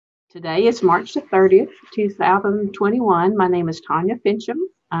Today is March the 30th, 2021. My name is Tanya Finchum.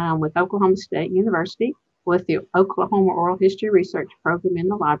 I'm with Oklahoma State University with the Oklahoma Oral History Research Program in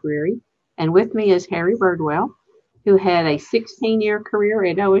the library. And with me is Harry Birdwell, who had a 16-year career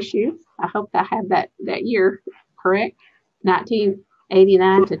at OSU. I hope I have that year correct,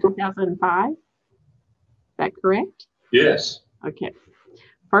 1989 to 2005. Is that correct? Yes. Okay.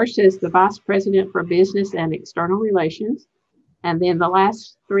 First is the Vice President for Business and External Relations, and then the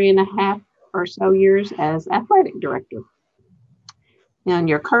last 3.5 or so years as Athletic Director. And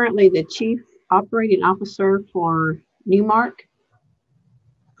you're currently the Chief Operating Officer for Newmark?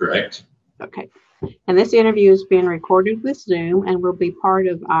 Correct. Okay. And this interview is being recorded with Zoom and will be part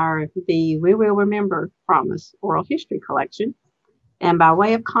of the We Will Remember Promise Oral History Collection. And by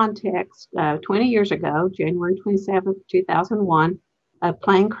way of context, 20 years ago, January 27th, 2001, a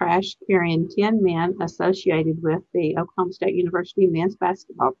plane crash carrying 10 men associated with the Oklahoma State University men's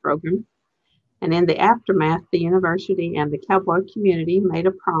basketball program. And in the aftermath, the university and the Cowboy community made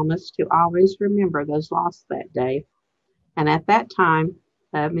a promise to always remember those lost that day. And at that time,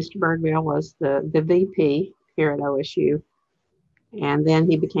 Mr. Birdwell was the VP here at OSU. And then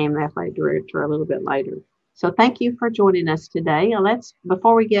he became the athletic director a little bit later. So thank you for joining us today.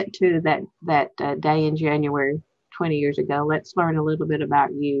 Before we get to that day in January 20 years ago, let's learn a little bit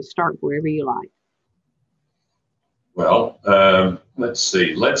about you. Start wherever you like. Well, let's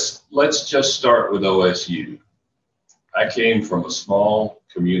see. Let's just start with OSU. I came from a small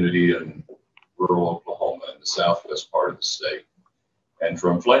community in rural Oklahoma in the southwest part of the state. And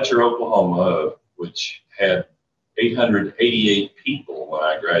from Fletcher, Oklahoma, which had 888 people when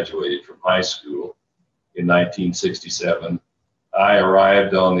I graduated from high school in 1967, I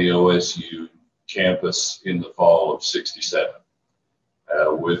arrived on the OSU campus in the fall of '67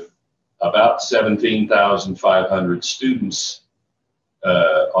 with about 17,500 students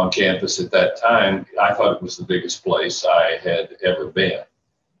on campus at that time. I thought it was the biggest place I had ever been,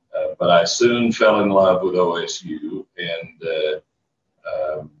 but I soon fell in love with OSU and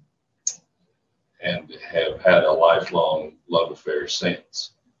have had a lifelong love affair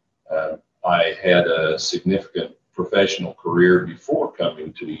since. I had a significant professional career before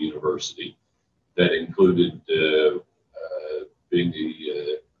coming to the university that included being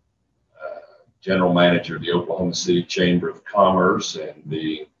the general manager of the Oklahoma City Chamber of Commerce and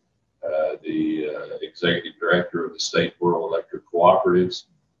being the executive director of the state rural electric cooperatives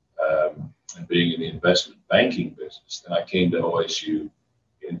and being in the investment banking business. And I came to OSU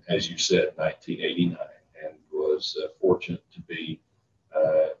in, as you said, 1989, and was fortunate to be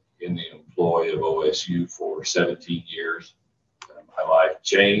in the employ of OSU for 17 years. My life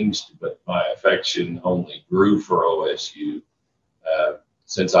changed, but my affection only grew for OSU.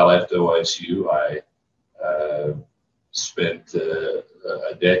 Since I left OSU, I spent a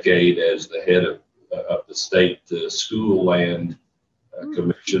decade as the head of the state school land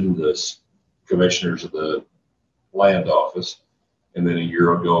commission, the commissioners of the land office, and then a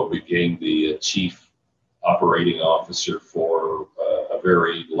year ago became the chief operating officer for a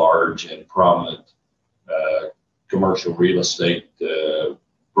very large and prominent commercial real estate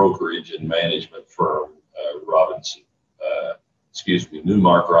brokerage and management firm,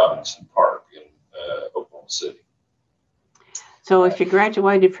 Newmark Robinson Park in Oklahoma City. So if you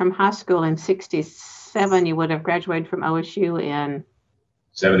graduated from high school in '67, you would have graduated from OSU in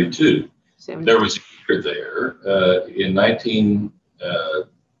 72. There was a year there in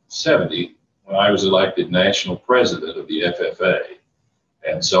 1970 when I was elected national president of the FFA.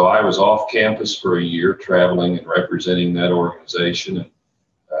 And so I was off campus for a year, traveling and representing that organization, and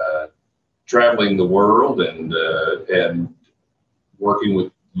traveling the world and working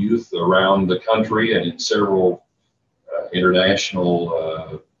with youth around the country and in several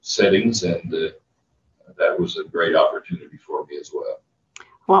international settings. And that was a great opportunity for me as well.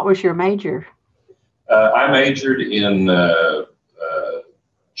 What was your major? I majored in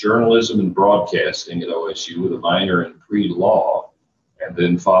journalism and broadcasting at OSU with a minor in pre-law. And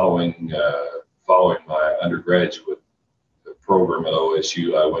then following my undergraduate program at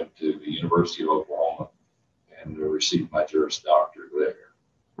OSU, I went to the University of Oklahoma and received my Juris Doctorate there.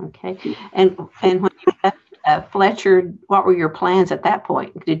 Okay. And when you left Fletcher, what were your plans at that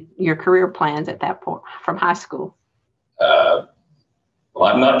point? Your career plans at that point from high school? Well,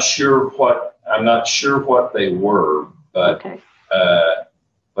 I'm not sure what they were, but okay.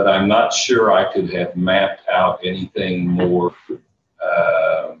 But I'm not sure I could have mapped out anything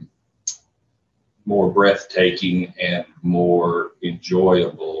more breathtaking and more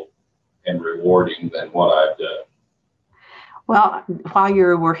enjoyable and rewarding than what I've done. Well, while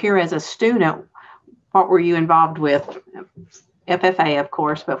you were here as a student, what were you involved with FFA, of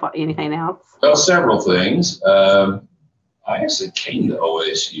course, but anything else? Well, several things. I actually came to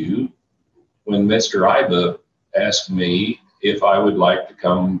OSU when Mr. Iba asked me if I would like to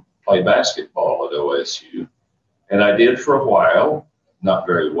come play basketball at OSU. And I did for a while, not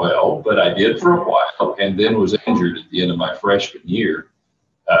very well, but I did for a while, and then was injured at the end of my freshman year.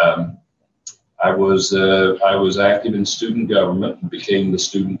 I was active in student government and became the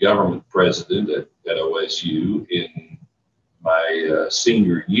student government president at OSU in my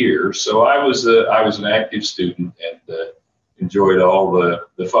senior year. So I was an active student and enjoyed all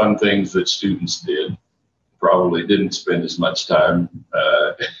the fun things that students did. Probably didn't spend as much time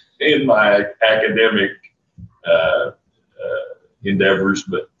in my academic endeavors,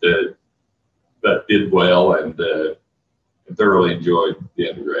 but did well and thoroughly enjoyed the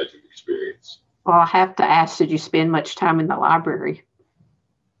undergraduate experience. Well, I have to ask, did you spend much time in the library?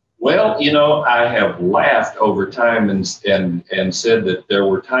 Well, I have laughed over time and said that there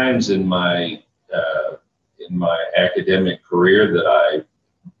were times in my academic career that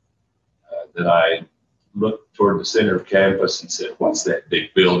I looked toward the center of campus and said, "What's that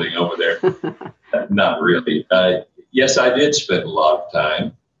big building over there?" Not really. Yes, I did spend a lot of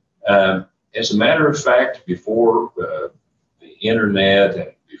time. As a matter of fact, before the internet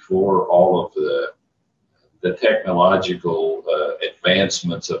and before all of the technological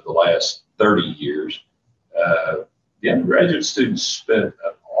advancements of the last 30 years, the undergraduate students spent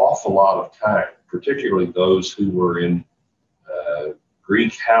an awful lot of time, particularly those who were in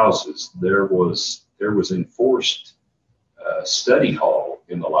Greek houses. There was enforced study hall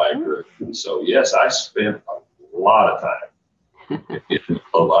in the library. And so, yes, I spent a lot of time in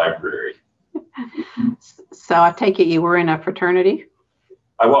the library. So I take it you were in a fraternity?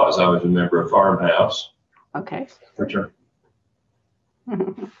 I was a member of Farmhouse. Okay. Fraternity.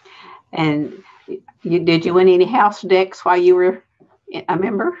 And did you win any house decks while you were a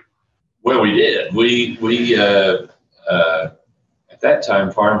member? Well, we did. We at that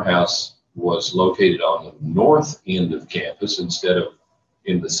time, Farmhouse was located on the north end of campus instead of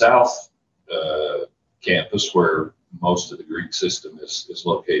in the south campus where most of the Greek system is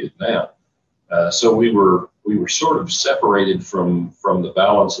located now. So we were sort of separated from the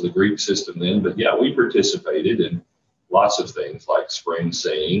balance of the Greek system then, but yeah, we participated in lots of things like spring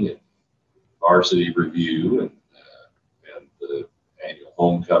sing and varsity review and the annual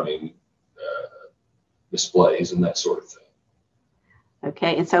homecoming displays and that sort of thing.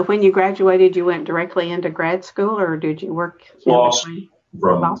 Okay, and so when you graduated, you went directly into grad school, or did you work law school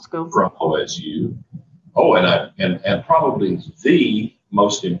from OSU? Oh, and probably the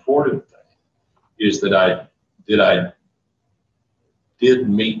most important thing is that I did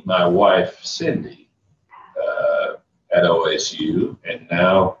meet my wife Cindy at OSU, and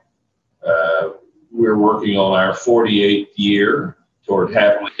now we're working on our 48th year toward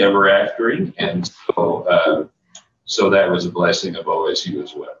happily ever aftering, and so that was a blessing of OSU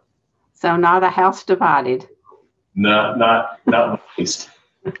as well. So not a house divided. Not the least.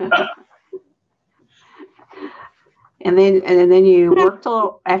 And then you worked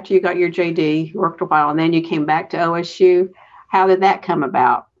after you got your JD, you worked a while, and then you came back to OSU. How did that come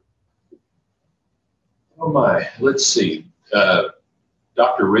about? Oh my, let's see.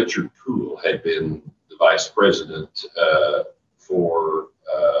 Dr. Richard Poole had been the vice president for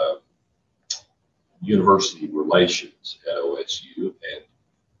university relations at OSU, and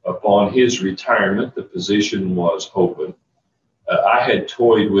upon his retirement, the position was open. I had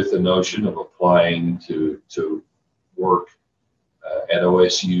toyed with the notion of applying to work at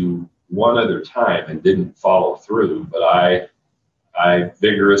OSU one other time and didn't follow through, but I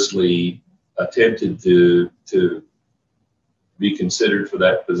vigorously attempted to be considered for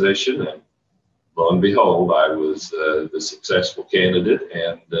that position, and lo and behold, I was the successful candidate,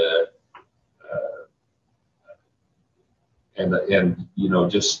 and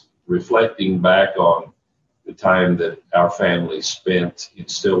just reflecting back on the time that our family spent in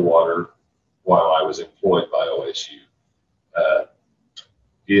Stillwater while I was employed by OSU,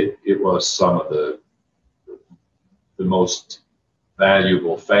 it was some of the most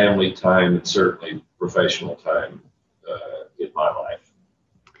valuable family time and certainly professional time in my life.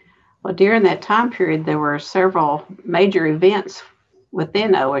 Well, during that time period, there were several major events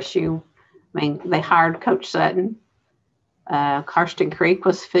within OSU. I mean, they hired Coach Sutton. Karsten Creek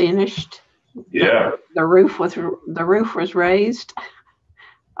was finished. Yeah. The roof was raised.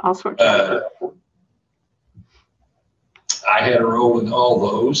 All sorts of things. I had a role in all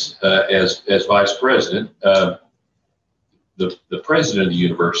those as vice president. The president of the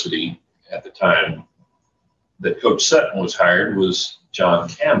university at the time that Coach Sutton was hired was John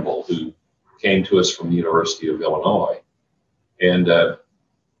Campbell, who came to us from the University of Illinois. And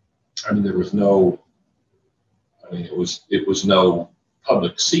I mean, there was no, I mean, it was no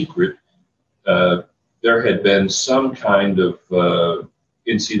public secret. There had been some kind of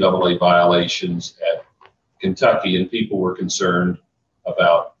NCAA violations at Kentucky, and people were concerned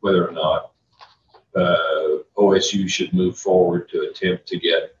about whether or not OSU should move forward to attempt to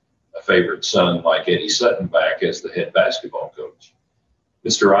get a favorite son like Eddie Sutton back as the head basketball coach.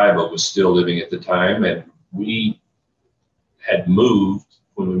 Mr. Iba was still living at the time, and we had moved,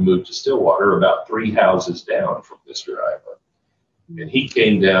 when we moved to Stillwater, about 3 houses down from Mr. Iba. And he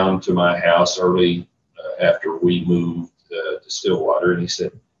came down to my house early after we moved to Stillwater, and he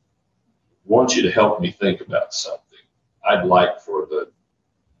said, "I want you to help me think about something. I'd like for the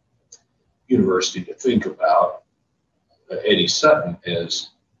university to think about Eddie Sutton as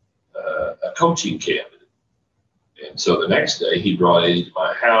a coaching candidate." And so the next day he brought Eddie to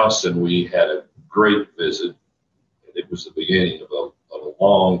my house, and we had a great visit. It was the beginning of a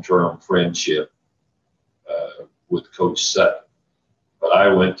long-term friendship with Coach Sutton. But I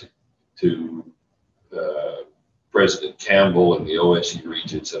went to President Campbell and the OSU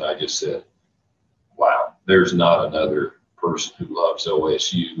Regents, and I just said, wow, there's not another person who loves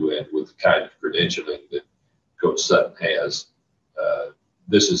OSU and with the kind of credentialing that Coach Sutton has.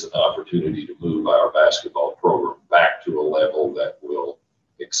 This is an opportunity to move our basketball program back to a level that will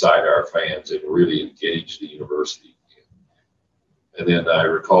excite our fans and really engage the university. And then I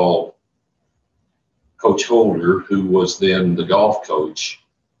recall Coach Holder, who was then the golf coach,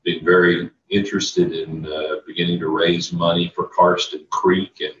 being very interested in beginning to raise money for Karsten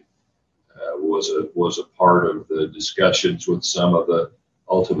Creek, and was a part of the discussions with some of the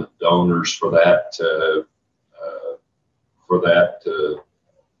ultimate donors for that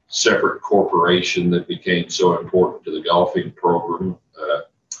separate corporation that became so important to the golfing program.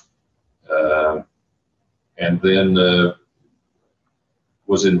 And then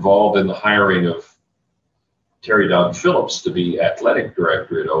was involved in the hiring of Terry Don Phillips to be athletic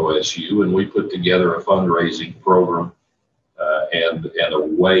director at OSU, and we put together a fundraising program and a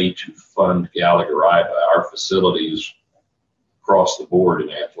way to fund Gallagher-Iba. Our facilities across the board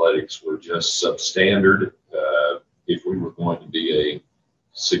in athletics were just substandard. If we were going to be a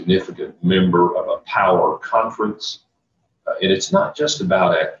significant member of a power conference, and it's not just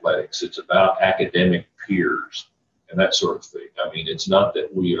about athletics, it's about academic peers and that sort of thing. I mean, it's not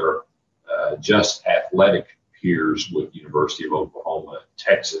that we are just athletic peers with University of Oklahoma,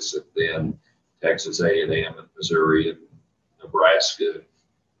 Texas, and then Texas A&M and Missouri and Nebraska,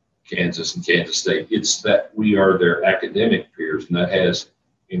 Kansas and Kansas State. It's that we are their academic peers, and that has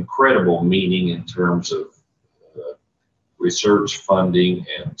incredible meaning in terms of research funding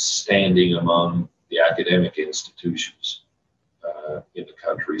and standing among the academic institutions in the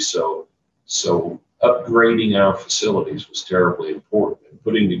country. So upgrading our facilities was terribly important, and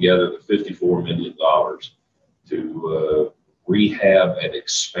putting together the $54 million to rehab and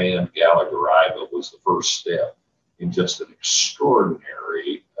expand Gallagher-Iba was the first step in just an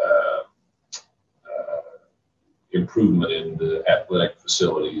extraordinary improvement in the athletic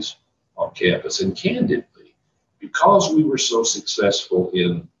facilities on campus. And candidly, because we were so successful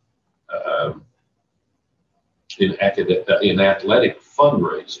in athletic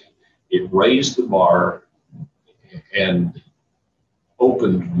fundraising, it raised the bar and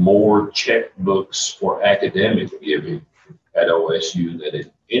opened more checkbooks for academic giving at OSU than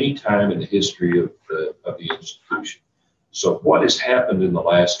at any time in the history of the institution. So what has happened in the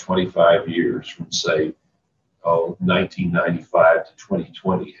last 25 years from, say, 1995 to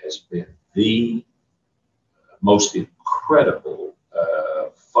 2020 has been the most incredible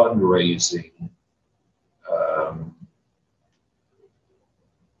fundraising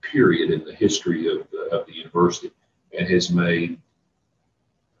period in the history of the university, and has made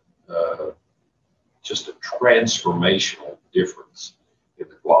just a transformational difference in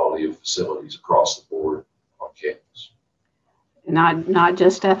the quality of facilities across the board on campus. Not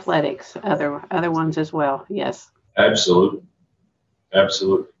just athletics, other ones as well. Yes. Absolutely.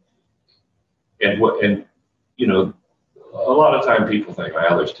 And you know, a lot of time people think,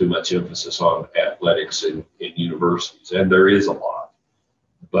 well, there's too much emphasis on athletics in universities, and there is a lot,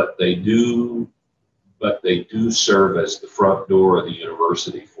 but they do serve as the front door of the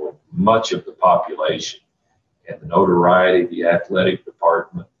university for much of the population, and the notoriety of the athletic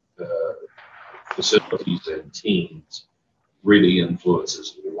department, facilities and teams really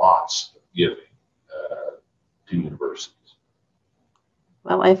influences lots of giving to universities.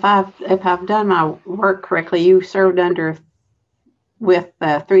 Well, if I've done my work correctly, you served with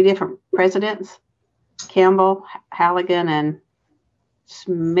 3 different presidents: Campbell, Halligan, and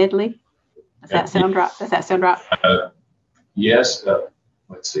Smedley. Does that sound right? Yes,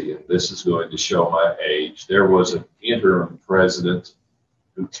 let's see, and this is going to show my age. There was an interim president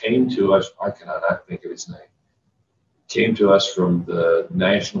who came to us, I cannot think of his name, came to us from the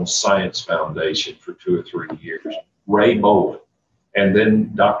National Science Foundation for 2 or 3 years, Ray Bowen. And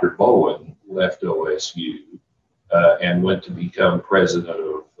then Dr. Bowen left OSU and went to become president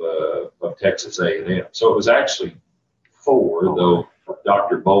of Texas A&M. So it was actually 4, though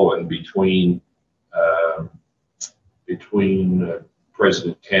Dr. Bowen, between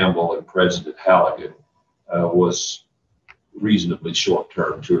President Campbell and President Halligan, was reasonably short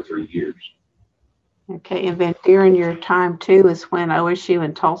term, 2 or 3 years. Okay, and then during your time too is when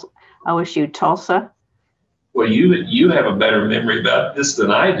OSU Tulsa. Well, you have a better memory about this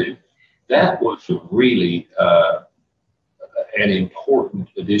than I do. That was really an important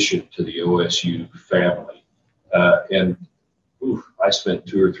addition to the OSU family, and I spent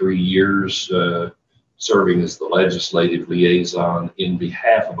 2 or 3 years serving as the legislative liaison in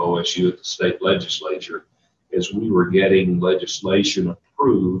behalf of OSU at the state legislature, as we were getting legislation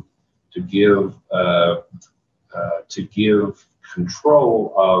approved to give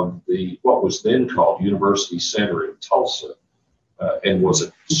control of what was then called University Center in Tulsa, and was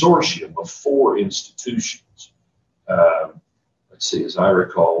a consortium of 4 institutions. Let's see, as I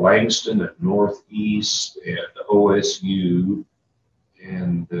recall, Langston at Northeast and OSU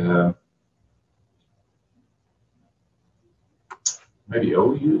and maybe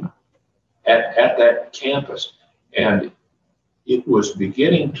OU at that campus. And it was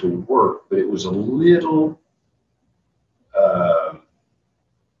beginning to work, but it was a little,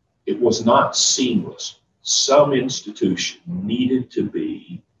 it was not seamless. Some institution needed to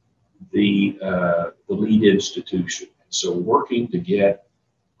be the lead institution. So working to get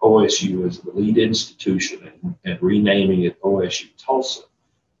OSU as the lead institution and renaming it OSU Tulsa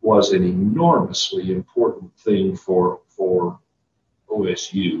was an enormously important thing for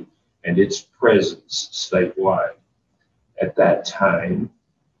OSU and its presence statewide. At that time,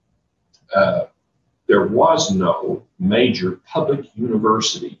 there was no major public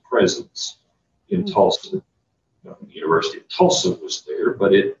university presence in Tulsa. The University of Tulsa was there,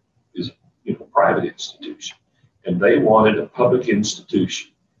 but it is a private institution, and they wanted a public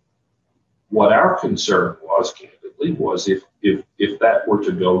institution. What our concern was, candidly, was if that were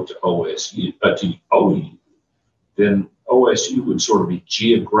to go to OSU, to OU, then OSU would sort of be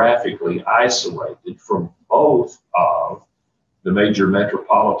geographically isolated from both of the major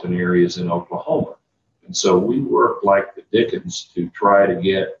metropolitan areas in Oklahoma. And so we worked like the dickens to try to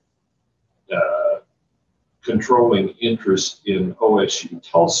get controlling interest in OSU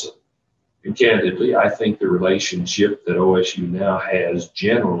Tulsa. And candidly, I think the relationship that OSU now has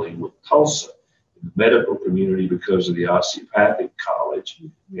generally with Tulsa, in the medical community because of the osteopathic college,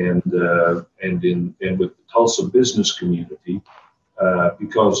 and with the Tulsa business community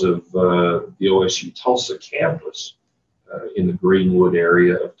because of the OSU Tulsa campus in the Greenwood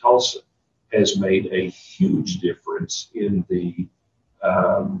area of Tulsa, has made a huge difference in the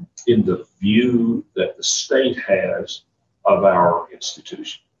view that the state has of our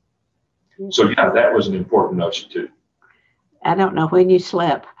institution. So yeah, that was an important notion too. I don't know when you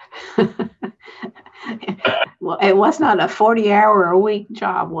slept. Well, it was not a 40-hour-a-week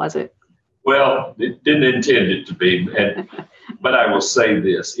job, was it? Well, it didn't intend it to be, but I will say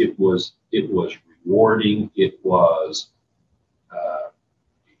this: it was rewarding. It was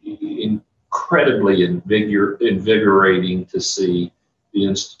incredibly invigorating to see the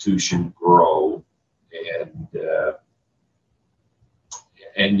institution grow,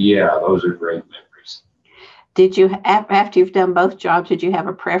 and yeah, those are great memories. Did you, after you've done both jobs, did you have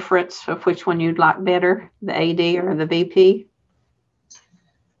a preference of which one you'd like better, the AD or the VP?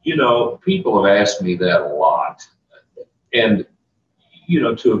 People have asked me that a lot, and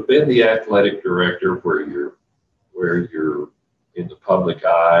to have been the athletic director where you're in the public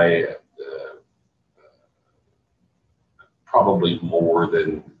eye, and probably more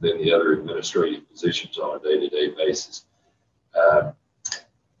than the other administrative positions on a day-to-day basis.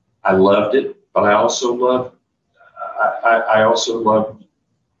 I loved it, but I also loved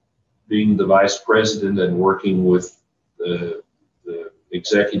being the vice president and working with the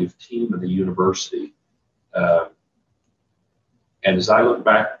executive team of the university. And as I look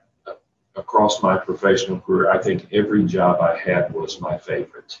back across my professional career, I think every job I had was my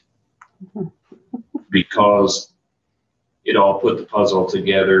favorite because it all put the puzzle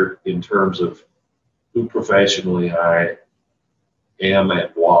together in terms of who professionally I am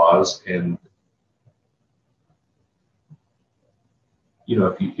and was. And,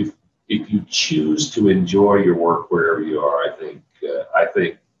 if you choose to enjoy your work wherever you are, I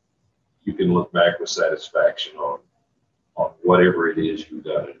think you can look back with satisfaction on whatever it is you've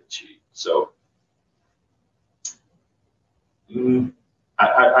got to achieve. So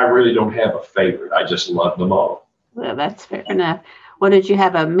I really don't have a favorite. I just love them all. Well, that's fair enough. Well, did you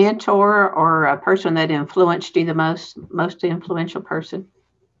have a mentor or a person that influenced you the most influential person?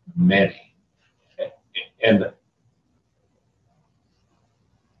 Many. And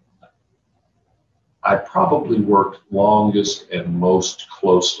I probably worked longest and most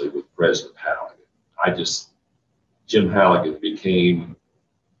closely with President Halligan. Jim Halligan became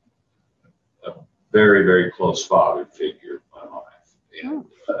a very, very close father figure in my life. And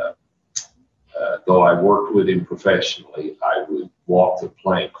though I worked with him professionally, I would walk the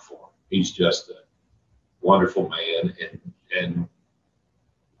plank for him. He's just a wonderful man, and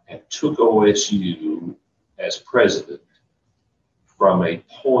took OSU as president from a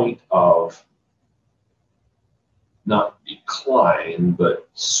point of not decline, but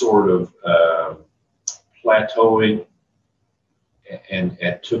sort of plateauing, and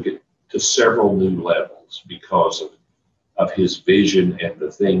took it to several new levels because of his vision and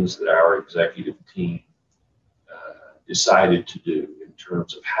the things that our executive team decided to do in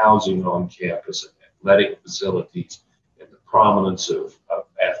terms of housing on campus and athletic facilities and the prominence of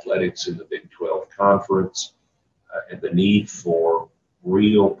athletics in the Big 12 Conference, and the need for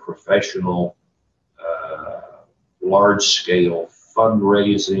real professional large-scale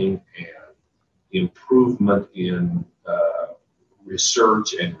fundraising and improvement in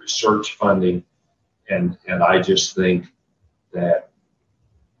research and research funding. And I just think that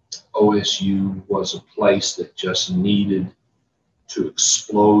OSU was a place that just needed to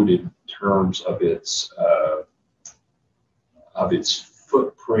explode in terms of its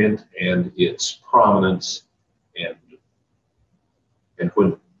footprint and its prominence. And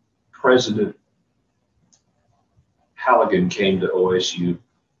when President Halligan came to OSU,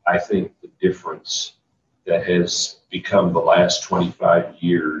 I think the difference that has become the last 25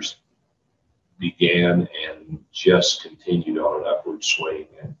 years began and just continued on an upward swing.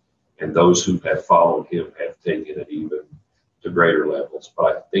 And those who have followed him have taken it even to greater levels. But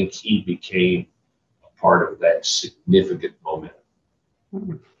I think he became a part of that significant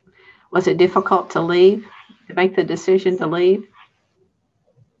momentum. Was it difficult to leave, to make the decision to leave?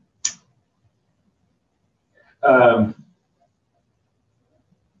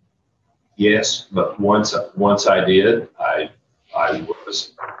 Yes, but once I did, I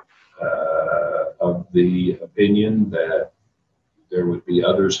was of the opinion that there would be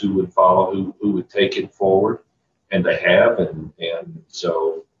others who would follow, who would take it forward, and they have, and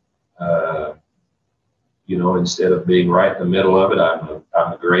so instead of being right in the middle of it, I'm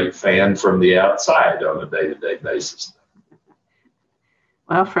a great fan from the outside on a day-to-day basis.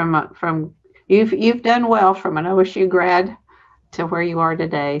 Well, from you've done well from an OSU grad to where you are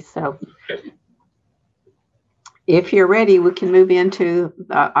today. So if you're ready, we can move into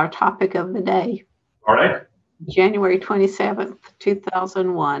our topic of the day. All right. January 27th,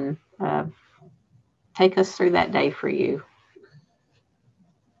 2001. Take us through that day for you.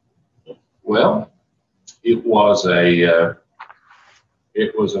 Well, it was a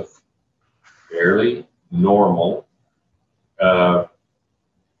fairly normal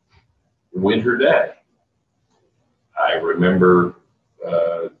winter day. I remember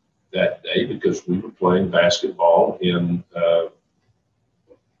that day because we were playing basketball in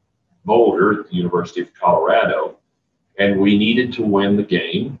Boulder at the University of Colorado, and we needed to win the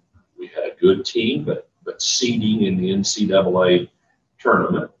game. We had a good team, but seeding in the NCAA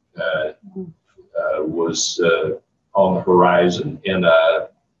tournament was on the horizon, and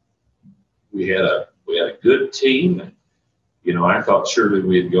we had a good team. I thought surely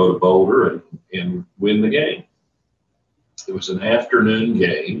we'd go to Boulder and win the game. It was an afternoon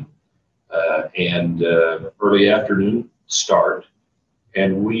game, and early afternoon start,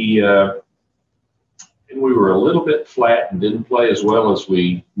 and we were a little bit flat and didn't play as well as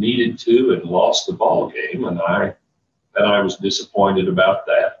we needed to, and lost the ball game, and I was disappointed about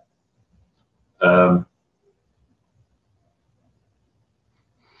that.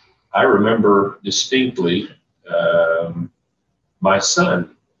 I remember distinctly my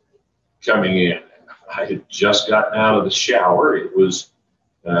son coming in. I had just gotten out of the shower. It was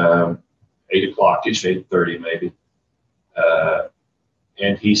 8 o'clock-ish, 8:30 maybe.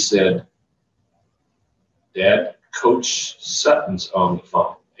 And he said, "Dad, Coach Sutton's on the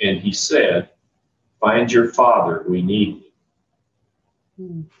phone." And he said, "Find your father, we need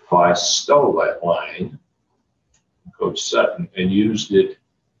you." Well, I stole that line, Coach Sutton, and used it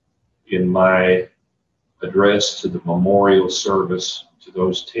in my address to the memorial service to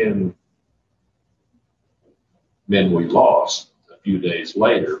those 10 men we lost a few days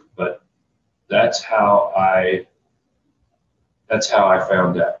later. But that's how I that's how I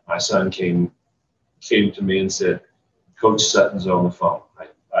found out. My son came to me and said, Coach Sutton's on the phone.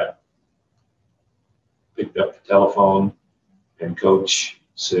 I picked up the telephone, and Coach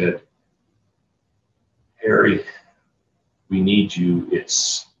said, Harry, we need you.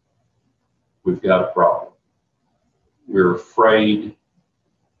 We've got a problem. We're afraid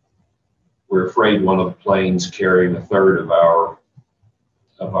one of the planes carrying a third of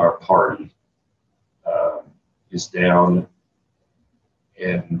our party is down,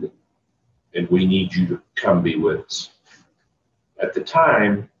 and we need you to come be with us. At the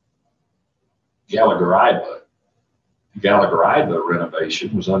time, Gallagher-Iba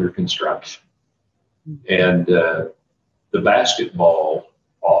renovation was under construction. And the basketball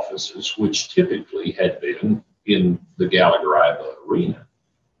offices, which typically had been in the Gallagher-Iba arena,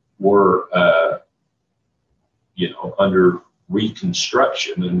 were, under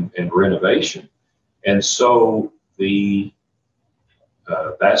reconstruction and renovation. And so the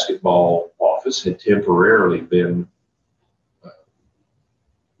basketball office had temporarily been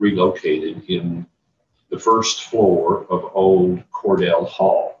relocated in the first floor of old Cordell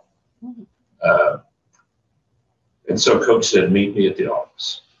Hall. And so Coach said, meet me at the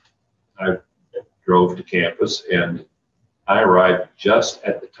office. I drove to campus, and I arrived just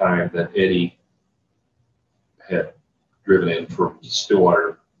at the time that Eddie had driven in from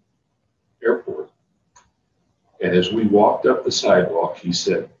Stillwater Airport. And as we walked up the sidewalk, he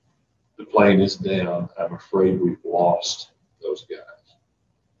said, the plane is down. I'm afraid we've lost those guys.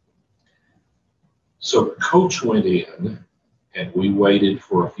 So Coach went in, and we waited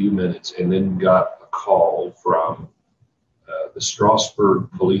for a few minutes, and then got a call from the Strasburg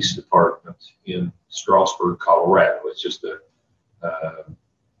Police Department in Strasburg, Colorado. It's just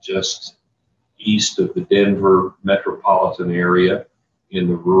just east of the Denver metropolitan area, in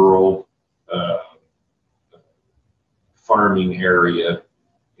the rural farming area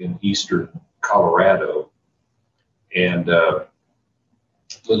in eastern Colorado, and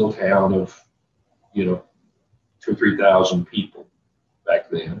little town of 2,000 or 3,000 people back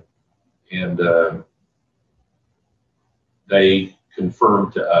then. And they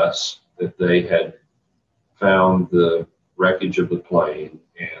confirmed to us that they had found the wreckage of the plane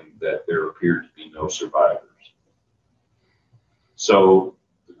and that there appeared to be no survivors. So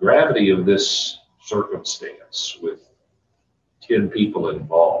the gravity of this circumstance, with 10 people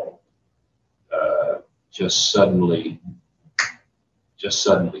involved, just suddenly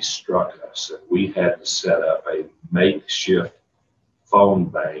struck us, and we had to set up a makeshift phone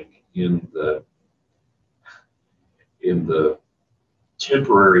bank in the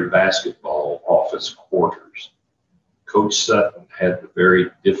temporary basketball office quarters. Coach Sutton had the very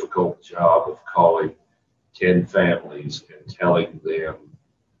difficult job of calling 10 families and telling them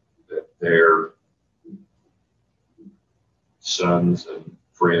that their sons and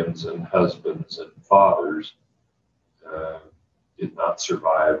friends and husbands and fathers did not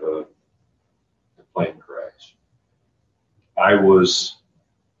survive a plane crash. I was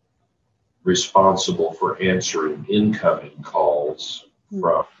responsible for answering incoming calls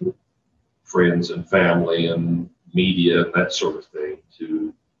from friends and family and media and that sort of thing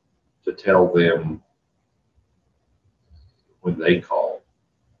to tell them when they called.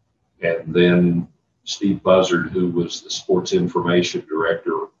 And then Steve Buzzard, who was the sports information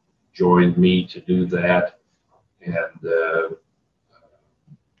director, joined me to do that, and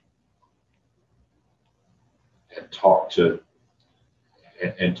talk to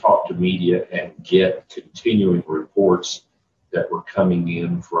media and get continuing reports that were coming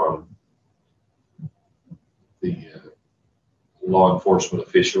in from the law enforcement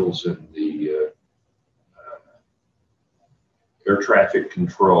officials and the air traffic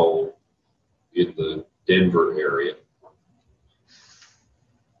control in the Denver area.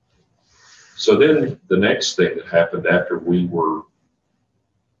 So then the next thing that happened after we went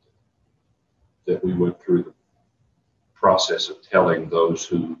through the process of telling those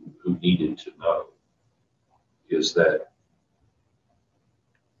who needed to know is that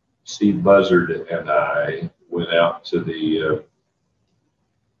Steve Buzzard and I went out to the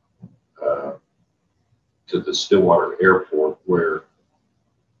Stillwater Airport, where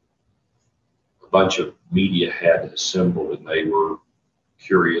a bunch of media had assembled, and they were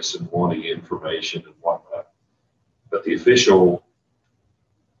curious and wanting information and whatnot. But the official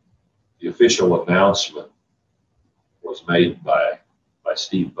announcement was made by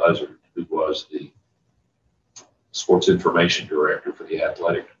Steve Buzzard, who was the sports information director for the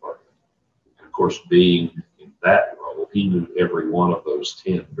athletic department. And of course, being in that role, he knew every one of those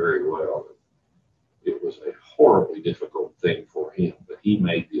 10 very well. It was a horribly difficult thing for him, but he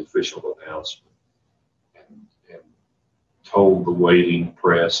made the official announcement and told the waiting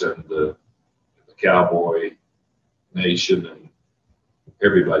press and the cowboy nation and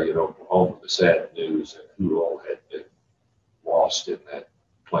everybody in Oklahoma the sad news and who all had been lost in that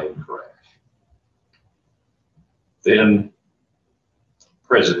plane crash. Then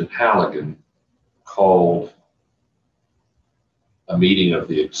President Halligan called a meeting of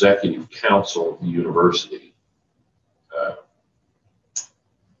the executive council of the university,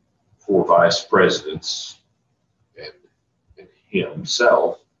 4 vice presidents and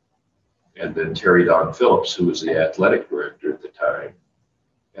himself, and then Terry Don Phillips, who was the athletic director at the time.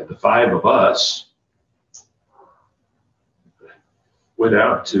 And the 5 of us went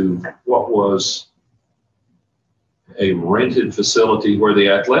out to what was a rented facility where the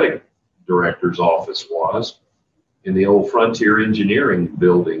athletic director's office was, in the old Frontier Engineering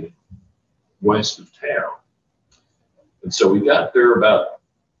building west of town. And so we got there about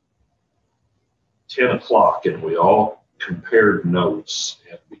 10 o'clock, and we all compared notes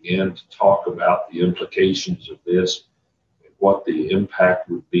and began to talk about the implications of this and what the impact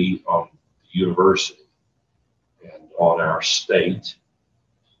would be on the university and on our state.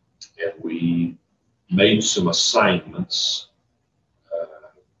 And we made some assignments,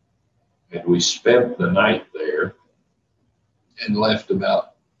 and we spent the night there and left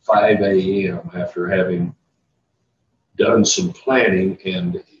about 5 a.m. after having done some planning,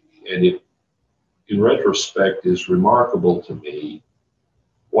 and it, in retrospect, is remarkable to me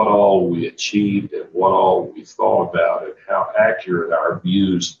what all we achieved and what all we thought about and how accurate our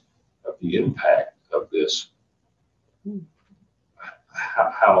views of the impact of this,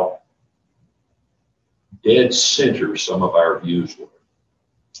 how dead center some of our views were.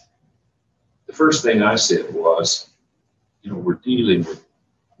 The first thing I said was, we're dealing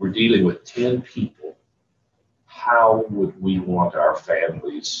with 10 people. How would we want our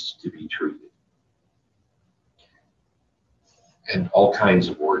families to be treated? And all kinds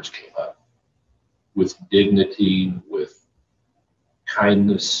of words came up. With dignity, with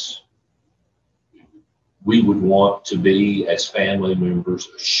kindness. We would want to be, as family members,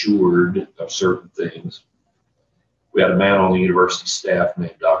 assured of certain things. We had a man on the university staff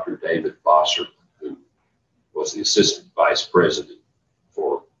named Dr. David Bosser, who was the assistant vice president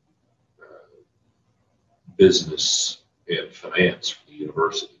for business and finance for the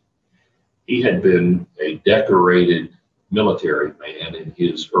university. He had been a decorated military man in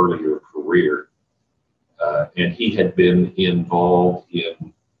his earlier career, and he had been involved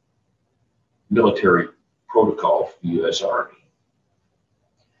in military protocol for the U.S. Army.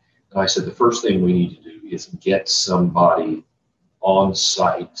 And I said, the first thing we need to do is get somebody on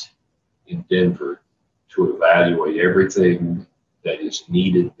site in Denver to evaluate everything that is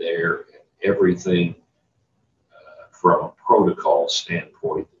needed there and everything from a protocol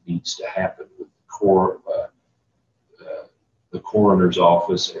standpoint that needs to happen with the coroner's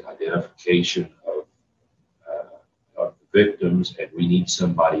office and identification of the victims. And we need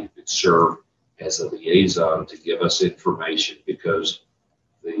somebody who could serve as a liaison to give us information, because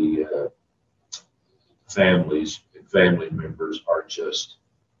the families and family members are just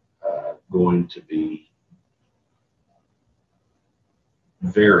going to be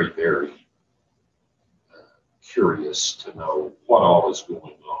very, very curious to know what all is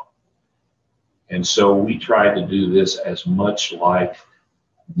going on. And so we tried to do this as much like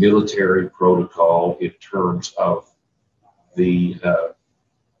military protocol in terms of the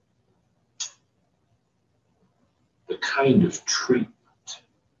kind of treatment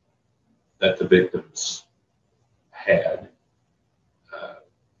that the victims had.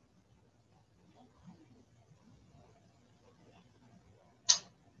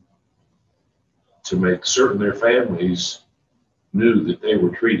 To make certain their families knew that they were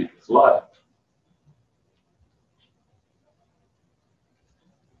treated with love.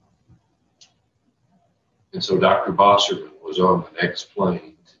 And so Dr. Bosserman was on the next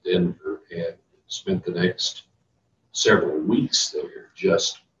plane to Denver and spent the next several weeks there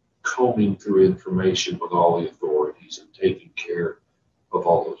just combing through information with all the authorities and taking care of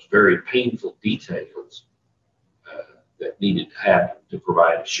all those very painful details that needed to happen to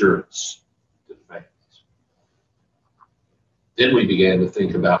provide assurance to the families. Then we began to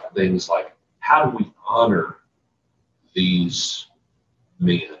think about things like, how do we honor these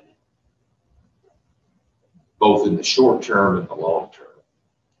men, both in the short term and the long term?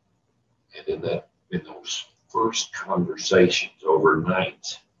 And in those first conversations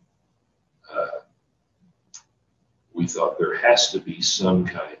overnight, we thought there has to be some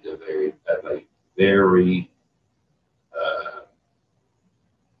kind of a very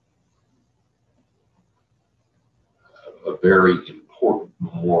very important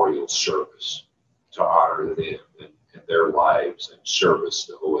memorial service to honor them and their lives and service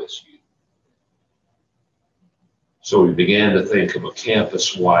to OSU. So we began to think of a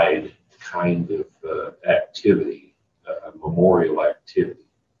campus-wide kind of activity, memorial activity,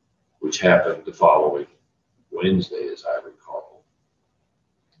 which happened the following Wednesday, as I recall,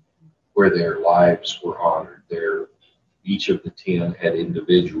 where their lives were honored. Each of the 10 had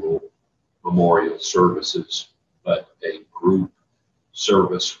individual memorial services, but a group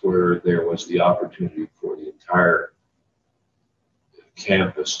service where there was the opportunity for the entire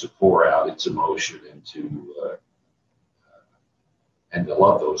campus to pour out its emotion and to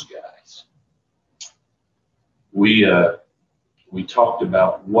love those guys. We talked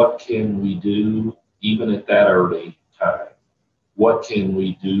about what can we do even at that early time. What can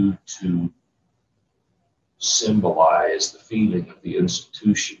we do to symbolize the feeling of the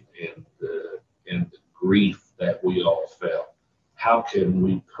institution and the grief that we all felt? How can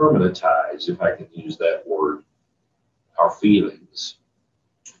we permanentize, if I can use that word, our feelings?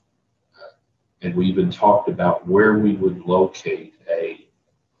 And we even talked about where we would locate a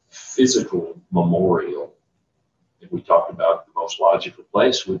physical memorial. And we talked about the most logical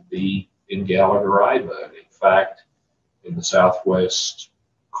place would be in Gallagher-Iba. And in fact, in the southwest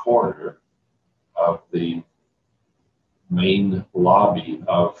corner of the main lobby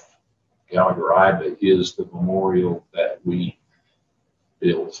of Gallagher-Iba is the memorial that we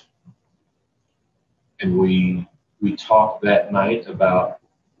built. And we talked that night about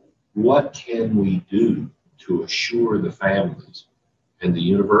what can we do to assure the families and the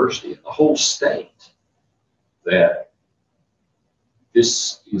university and the whole state that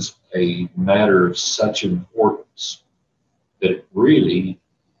this is a matter of such importance that it really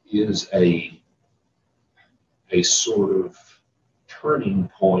is a sort of turning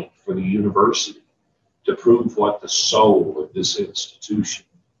point for the university to prove what the soul of this institution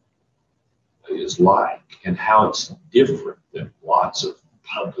is like and how it's different than lots of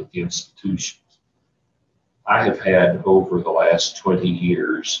public institutions. I have had over the last 20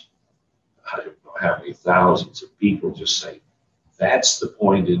 years, I don't know how many thousands of people just say, that's the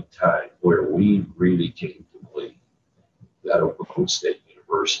point in time where we really came to believe that Oklahoma State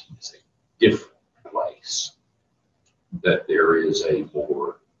University is a different place, that there is a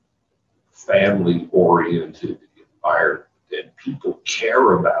more family-oriented environment, and people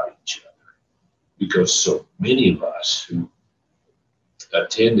care about each other, because so many of us who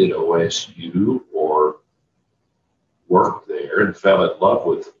attended OSU or worked there and fell in love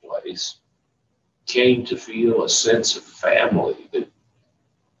with the place came to feel a sense of family that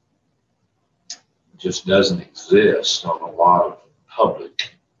just doesn't exist on a lot of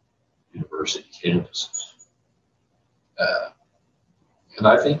public university campuses. And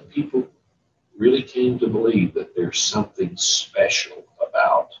I think people really came to believe that there's something special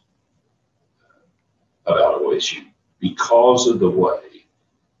about OSU because of the way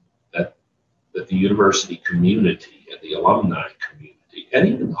that the university community and the alumni community and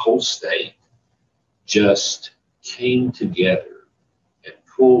even the whole state just came together and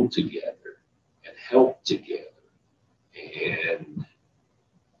pulled together and helped together.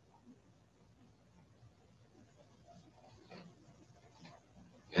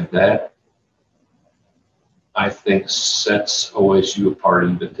 And that, I think, sets OSU apart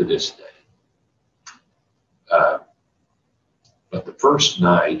even to this day. But the first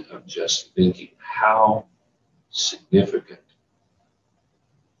night of just thinking how significant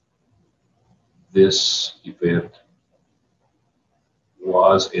this event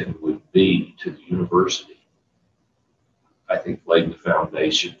was and would be to the university, I think laid the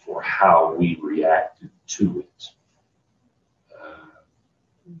foundation for how we reacted to it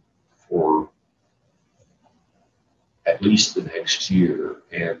for at least the next year,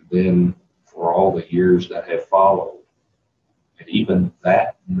 and then for all the years that have followed. And even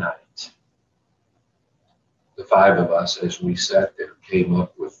that night, the five of us, as we sat there, came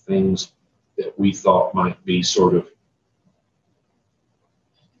up with things that we thought might be sort of,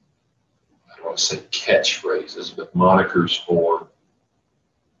 I don't want to say catchphrases, but monikers for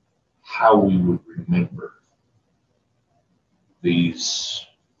how we would remember these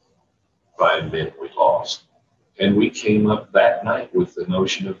five men we lost. And we came up that night with the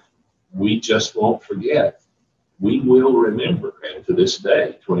notion of, we just won't forget. We will remember. And to this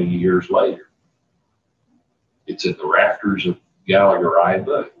day, 20 years later, it's in the rafters of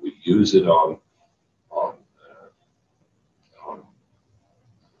Gallagher-Iba. We use it on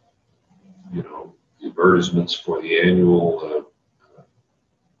advertisements for the annual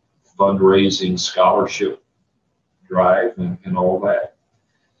fundraising scholarship drive and all that.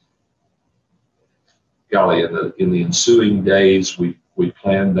 Golly, in the ensuing days, we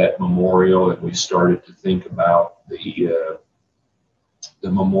planned that memorial, and we started to think about the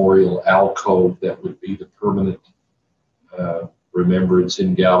memorial alcove that would be the permanent remembrance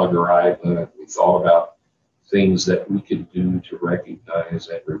in Gallagher Island. We thought about things that we could do to recognize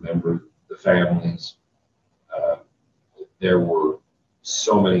and remember the families. There were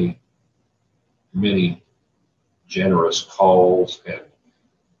so many generous calls and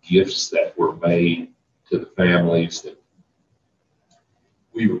gifts that were made to the families that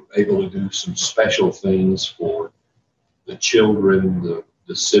we were able to do some special things for the children,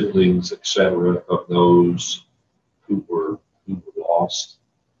 the siblings, etc., of those who were lost.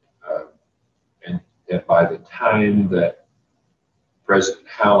 And by the time that President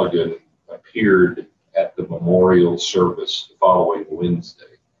Halligan appeared at the memorial service the following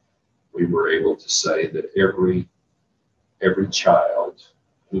Wednesday, we were able to say that every child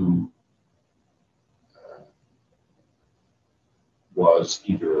who was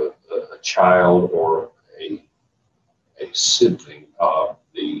either a child or a sibling of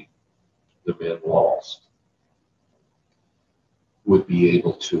the men lost would be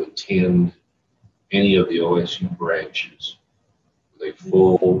able to attend any of the OSU branches with a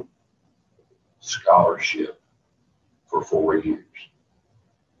full scholarship for 4 years.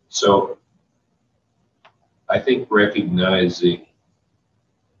 So I think recognizing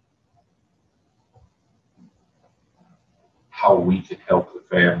how we can help the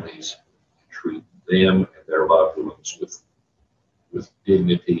families treat them and their loved ones with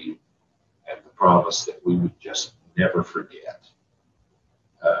dignity and the promise that we would just never forget.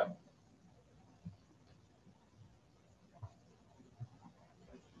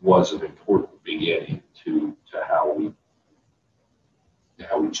 Was an important beginning to how we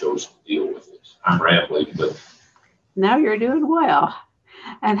chose to deal with this. I'm rambling, but no, you're doing well.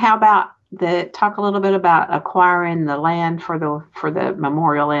 And how about talk a little bit about acquiring the land for the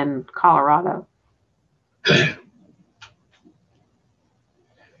memorial in Colorado?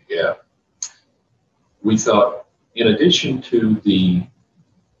 Yeah, we thought, in addition to the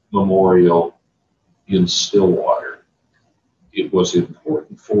memorial in Stillwater, it was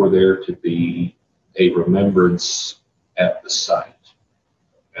important for there to be a remembrance at the site.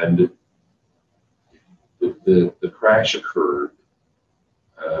 And the crash occurred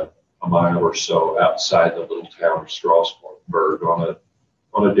a mile or so outside the little town of Strasburg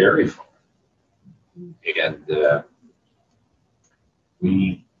on a dairy farm. And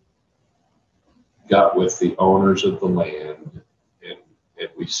we got with the owners of the land and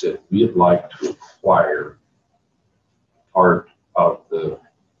we said we'd like to acquire part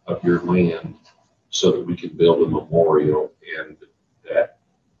of your land so that we can build a memorial, and that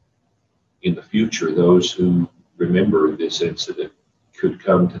in the future those who remember this incident could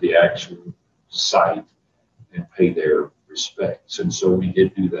come to the actual site and pay their respects. And so we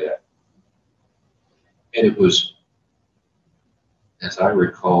did do that. And it was, as I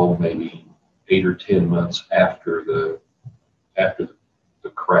recall, maybe 8 or 10 months after the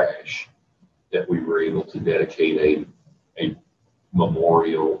crash that we were able to dedicate a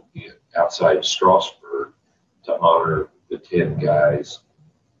memorial outside Strasburg to honor the 10 guys.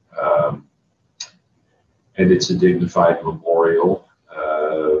 And it's a dignified memorial.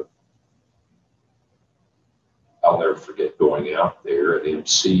 I'll never forget going out there and then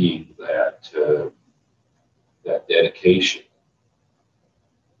seeing that dedication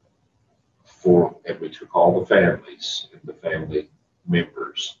and we took all the families and the family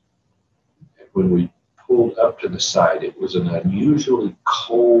members. And when we pulled up to the site, it was an unusually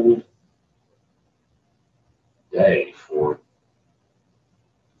cold day for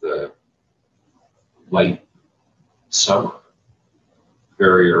the late summer,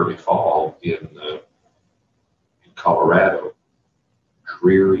 very early fall in Colorado.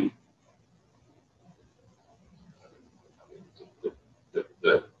 Dreary.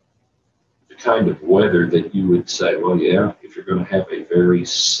 The kind of weather that you would say, well, yeah, if you're going to have a very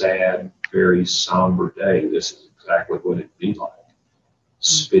sad, very somber day, this is exactly what it'd be like.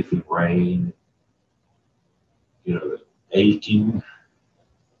 Spitting rain, the aching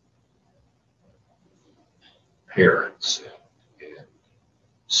parents and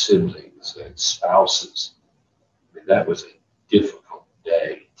siblings and spouses. I mean, that was a difficult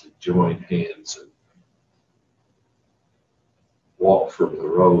day to join hands and walk from the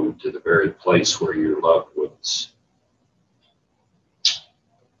road to the very place where your loved ones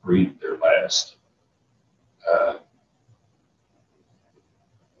breathed their last.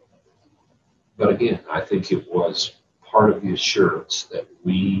 But again, I think it was part of the assurance that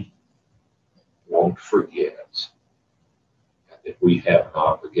we won't forget, and that we have an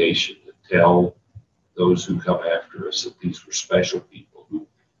obligation to tell those who come after us that these were special people who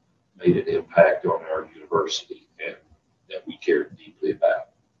made an impact on our university. that we cared deeply about.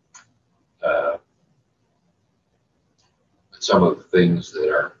 Some of the things that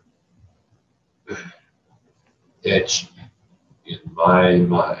are etched in my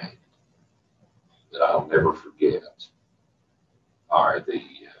mind that I'll never forget are the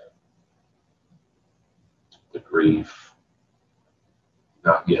grief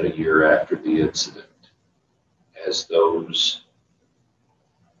not yet a year after the incident, as those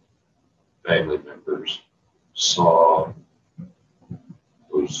family members saw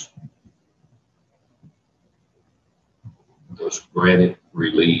those granite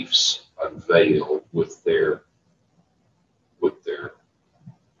reliefs unveiled with their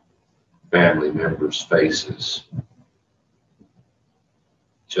family members' faces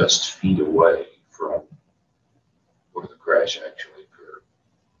just feet away from where the crash actually occurred.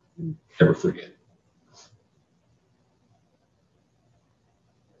 Never forget it.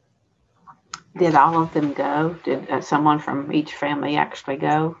 Did all of them go? Did someone from each family actually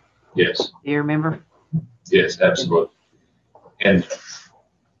go? Yes. Do you remember? Yes, absolutely. And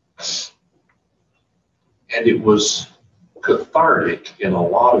it was cathartic in a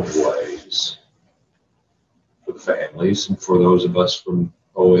lot of ways for the families and for those of us from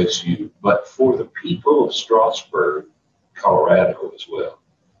OSU, but for the people of Strasburg, Colorado as well.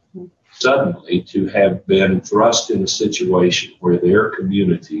 Suddenly to have been thrust in a situation where their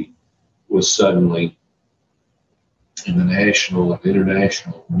community was suddenly in the national and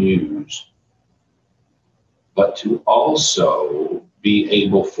international news, but to also be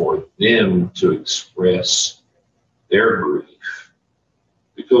able for them to express their grief,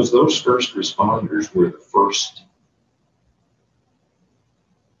 because those first responders were the first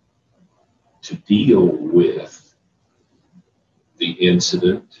to deal with the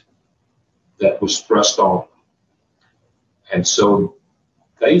incident that was thrust on them. And so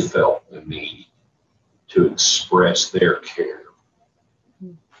they felt the need to express their care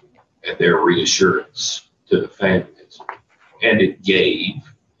and their reassurance to the families. And it gave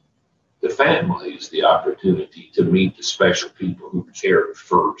the families the opportunity to meet the special people who cared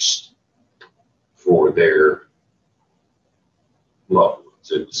first for their loved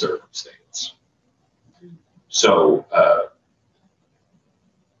ones in the circumstance. So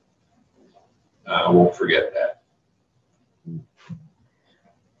I won't forget that.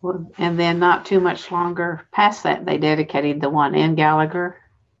 Well, and then not too much longer past that, they dedicated the one in Gallagher.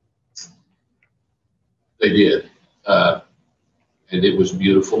 They did. And it was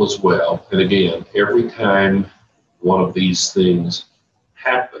beautiful as well. And again, every time one of these things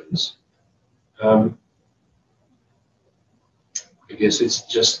happens, I guess it's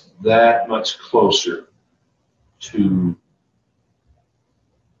just that much closer to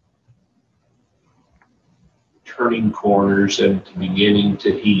turning corners and to beginning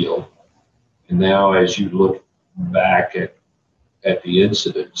to heal. And now as you look back at the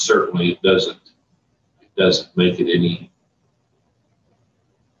incident, certainly it doesn't make it any,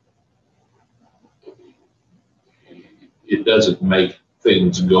 it doesn't make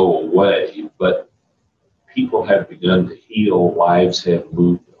things go away, but people have begun to heal, lives have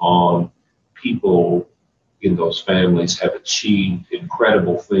moved on, people in those families have achieved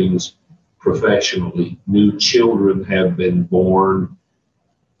incredible things professionally, new children have been born,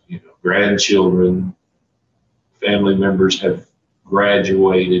 grandchildren, family members have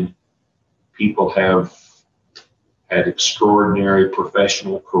graduated, people have had extraordinary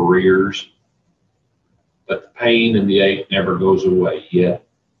professional careers, but the pain and the ache never goes away. Yet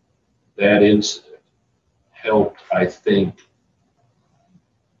that incident helped, I think,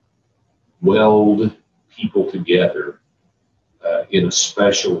 weld people together in a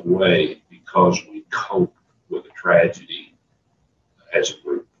special way because we coped with a tragedy as a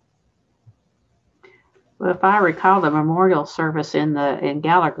group. Well, if I recall, the memorial service in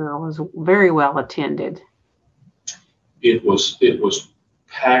Gallagher was very well attended. It was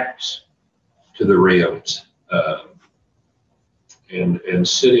packed to the rims, and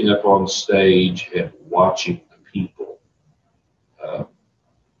sitting up on stage and watching the people.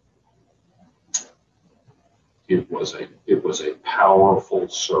 It was a powerful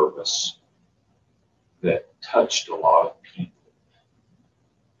service that touched a lot of people.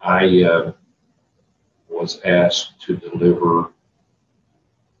 I was asked to deliver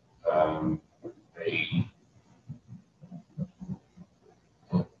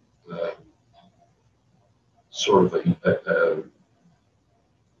sort of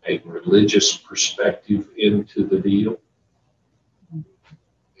a religious perspective into the deal,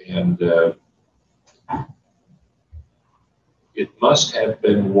 and it must have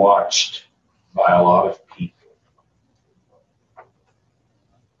been watched by a lot of people,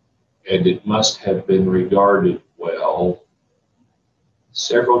 and it must have been regarded well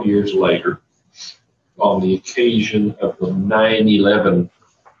several years later, on the occasion of the 9/11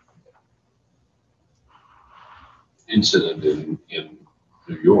 incident in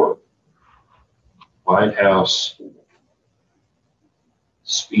New York, White House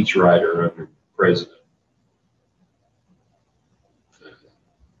speechwriter under President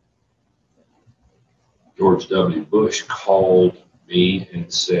George W. Bush called me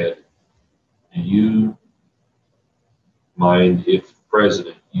and said, "Do you mind if the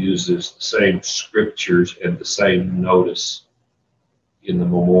president uses the same scriptures and the same notice in the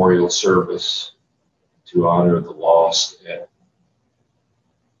memorial service to honor the lost at,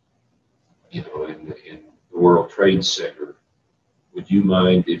 in the World Trade Center? Would you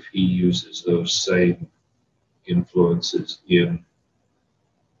mind if he uses those same influences in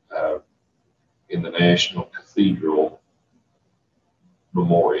the National Cathedral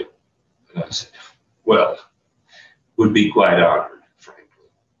Memorial?" And I said, "Well, would be quite honored, frankly."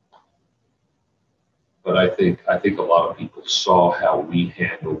 But I think a lot of people saw how we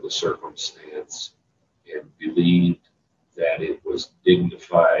handled the circumstance and believed that it was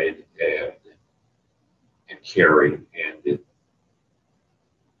dignified and caring, and it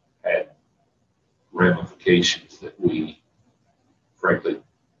had ramifications that we, frankly,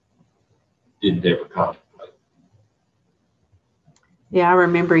 didn't ever contemplate. Yeah, I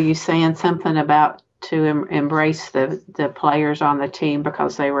remember you saying something about to embrace the players on the team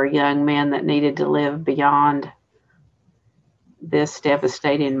because they were young men that needed to live beyond this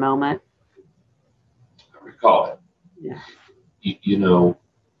devastating moment. I recall it. Yeah. You know,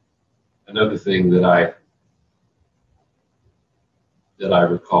 another thing that I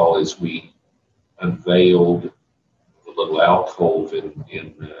recall is we unveiled the little alcove in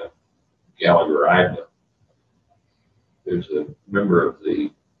Gallagher Island. There's a member of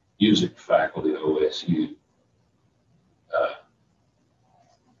the music faculty at OSU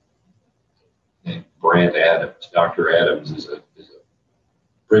named Brand Adams. Dr. Adams is a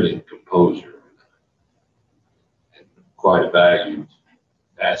brilliant composer and quite a valued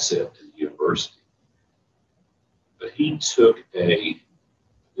asset to the university. But he took a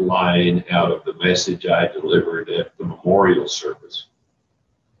line out of the message I delivered at the memorial service,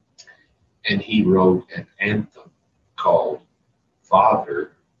 and he wrote an anthem called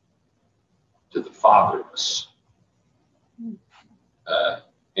 "Father to the Fatherless."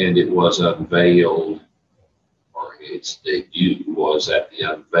 And it was unveiled, or its debut was at the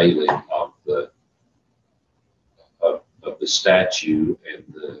unveiling of the statue and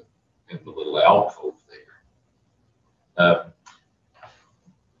the little alcove there.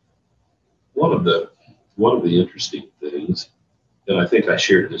 One of the interesting things, and I think I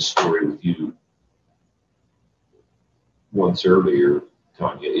shared this story with you once earlier,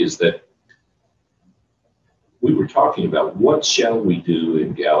 Tanya, is that we were talking about what shall we do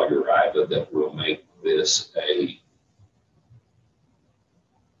in Gallagher Island that will make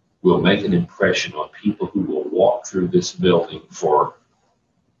an impression on people who will walk through this building for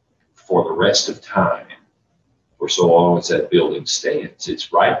the rest of time, for so long as that building stands.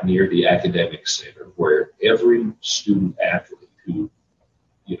 It's right near the academic center where every student athlete who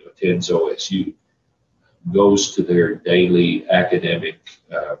attends OSU goes to their daily academic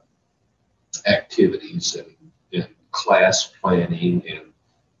activities and class planning and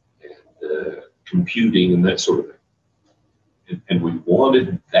computing and that sort of thing. And we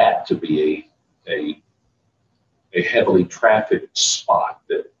wanted that to be a heavily trafficked spot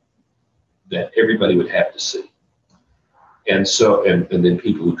that everybody would have to see. And so, and then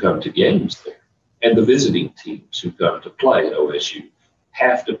people who come to games there and the visiting teams who come to play at OSU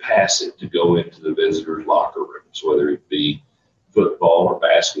have to pass it to go into the visitors' locker rooms, whether it be football or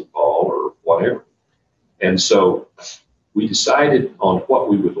basketball or whatever. And so we decided on what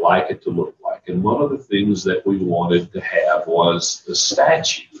we would like it to look like. And one of the things that we wanted to have was the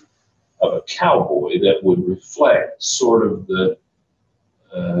statue of a cowboy that would reflect sort of the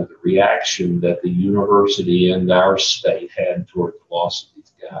reaction that the university and our state had toward the loss of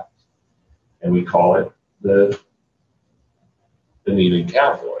these guys. And we call it the kneeling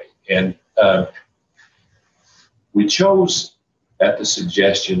cowboy. And we chose, at the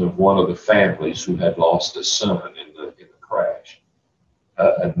suggestion of one of the families who had lost a son in the crash,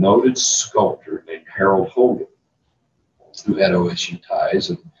 a noted sculptor named Harold Hogan, who had OSU ties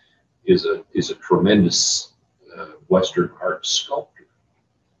and is a tremendous Western art sculptor.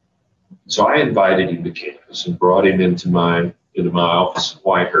 So I invited him to campus and brought him into my office at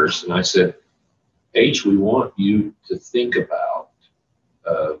Whitehurst, and I said, "H, we want you to think about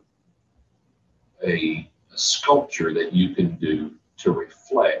a sculpture that you can do to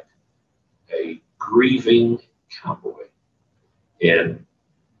reflect a grieving cowboy." And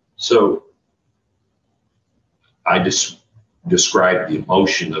So I just described the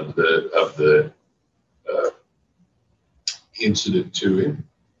emotion of the incident to him,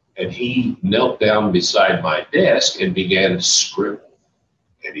 and he knelt down beside my desk and began to scribble.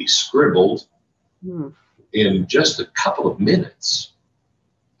 And he scribbled in just a couple of minutes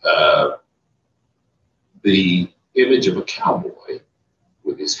the image of a cowboy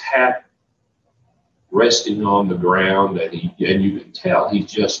with his hat resting on the ground, and you can tell he's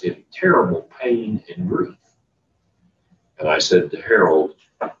just in terrible pain and grief. And I said to Harold,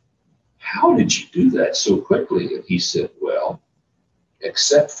 "How did you do that so quickly?" And he said, "Well,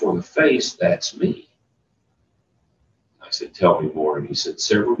 except for the face, that's me." I said, "Tell me more." And he said,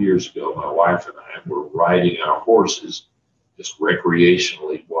 "Several years ago, my wife and I were riding our horses just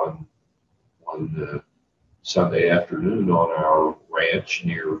recreationally one Sunday afternoon on our ranch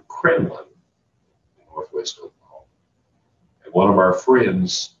near Kremlin, northwest Oklahoma. And one of our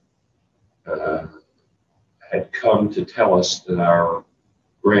friends had come to tell us that our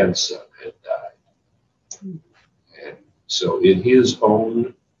grandson had died. And so in his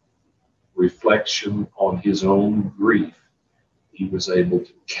own reflection on his own grief, he was able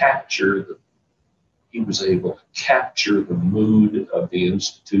to capture the mood of the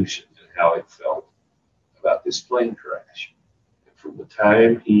institution and how it felt about this plane crash. And from the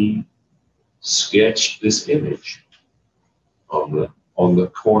time he sketched this image on the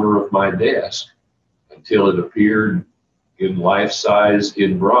corner of my desk until it appeared in life size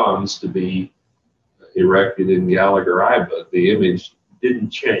in bronze to be erected in Gallagher Iba, the image didn't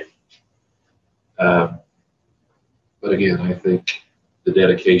change. But again, I think the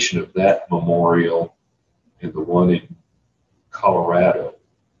dedication of that memorial and the one in Colorado,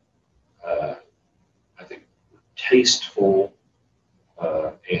 I think tasteful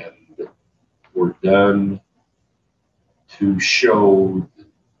and were done to show the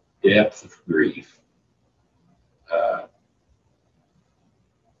depth of grief,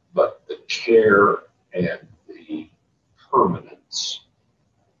 but the care and the permanence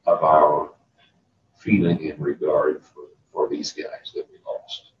of our feeling in regard for these guys that we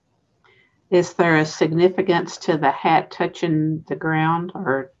lost. Is there a significance to the hat touching the ground,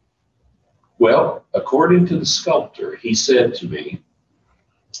 or? Well, according to the sculptor, he said to me,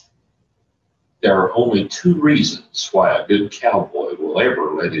 there are only two reasons why a good cowboy will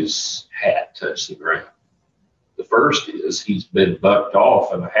ever let his hat touch the ground. The first is he's been bucked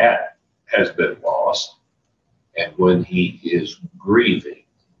off and a hat has been lost. And when he is grieving,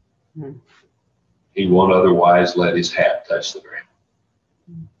 he won't otherwise let his hat touch the ground.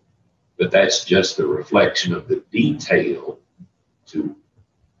 But that's just a reflection of the detail to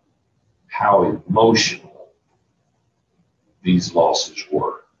how emotional these losses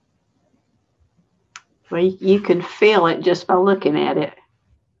were. Well, you can feel it just by looking at it.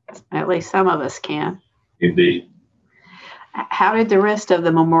 At least some of us can. Indeed. How did the rest of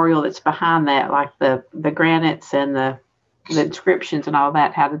the memorial that's behind that, like the granites and the inscriptions and all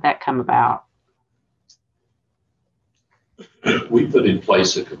that, how did that come about? We put in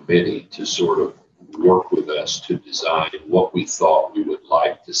place a committee to sort of work with us to design what we thought we would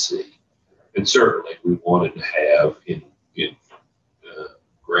like to see. And certainly we wanted to have in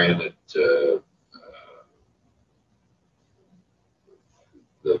granite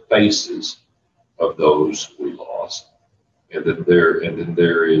the faces of those we lost. And then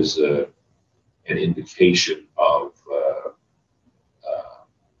there is an indication of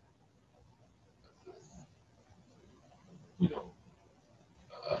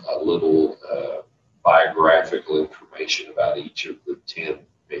a little biographical information about each of the 10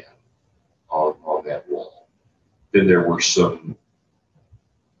 men on that wall. Then there were some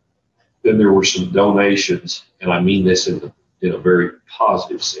donations, and I mean this in a very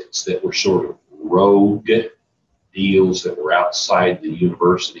positive sense, that were sort of rogue deals that were outside the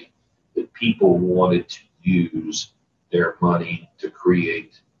university, that people wanted to use their money to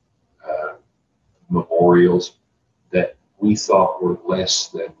create memorials that we thought were less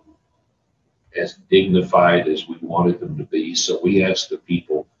than as dignified as we wanted them to be. So we asked the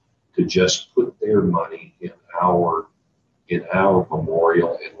people to just put their money in our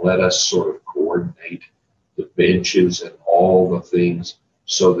memorial and let us sort of coordinate the benches and all the things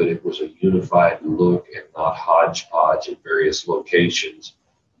so that it was a unified look and not hodgepodge at various locations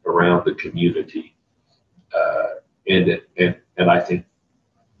around the community. And I think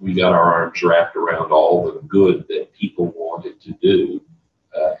we got our arms wrapped around all the good that people wanted to do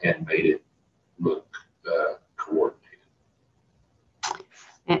and made it look coordinated.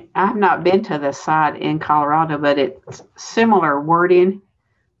 And I've not been to the site in Colorado, but it's similar wording.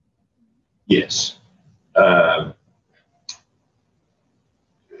 Yes.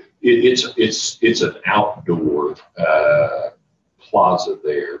 It's an outdoor plaza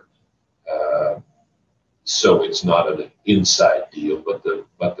there, so it's not an inside deal. But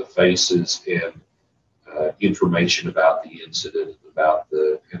the faces and information about the incident, about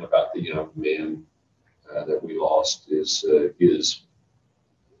the young men that we lost is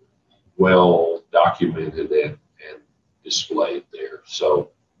well documented and displayed there. So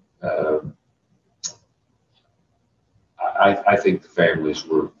I think the families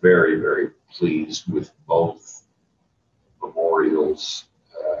were very, very pleased with both memorials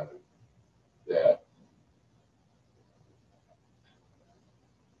that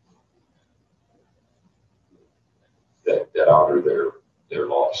honor their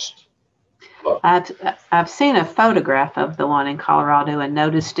lost loved ones. I've seen a photograph of the one in Colorado and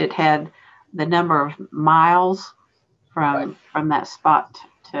noticed it had the number of miles from that spot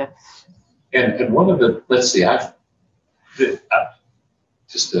to. And one of the, let's see,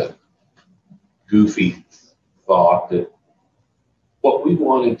 just a goofy thought that what we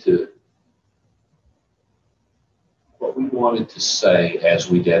wanted to say as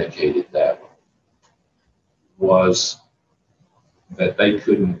we dedicated that one was that they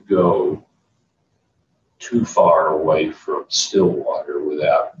couldn't go too far away from Stillwater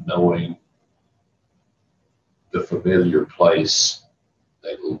without knowing the familiar place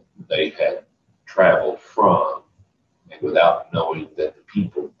that they had traveled from, and without knowing that the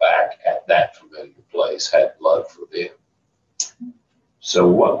people back at that familiar place had love for them. So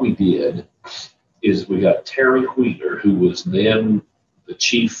what we did is we got Terry Wheeler, who was then the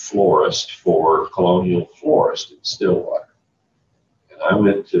chief florist for Colonial Florist in Stillwater. And I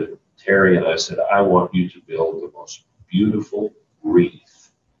went to Terry and I said, I want you to build the most beautiful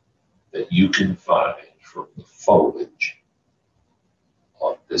wreath that you can find from the foliage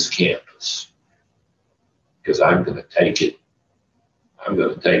on this campus. Because I'm going to take it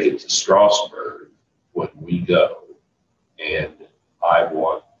to Strasbourg when we go. And I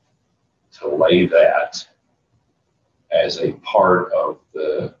want to lay that as a part of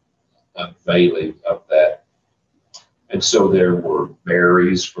the unveiling of that. And so there were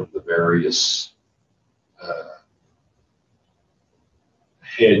berries from the various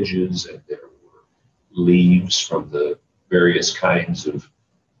hedges, and there were leaves from the various kinds of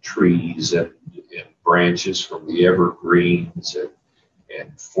trees, and branches from the evergreens,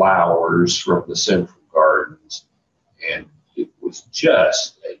 and flowers from the central gardens. And it was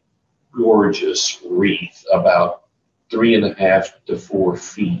just a gorgeous wreath, about 3.5 to 4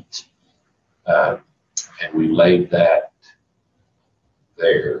 feet. And we laid that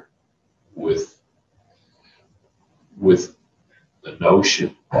there with the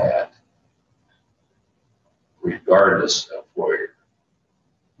notion that regardless of where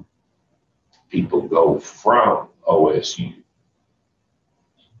people go from OSU,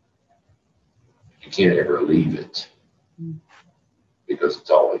 you can't ever leave it because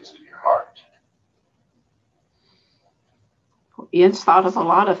it's always in your heart. Ian's thought of a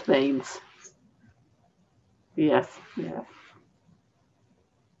lot of things. Yes, yes.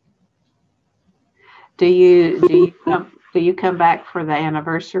 Do you come back for the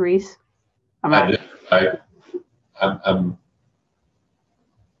anniversaries? I'm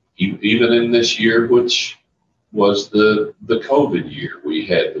even in this year, which was the COVID year, we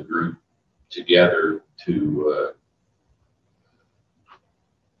had the group together to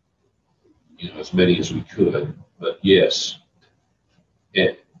as many as we could. But yes,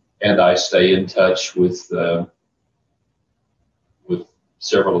 and I stay in touch with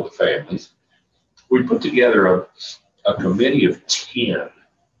several of the families. We put together a committee of 10,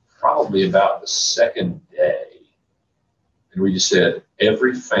 probably about the second day. And we just said,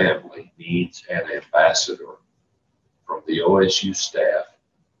 every family needs an ambassador from the OSU staff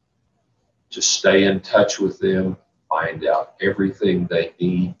to stay in touch with them, find out everything they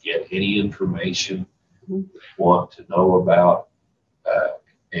need, get any information they want to know about,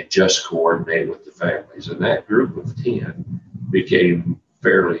 and just coordinate with the families. And that group of 10 became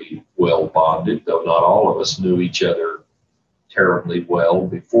fairly well bonded, though not all of us knew each other terribly well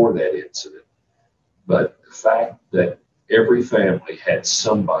before that incident. But the fact that every family had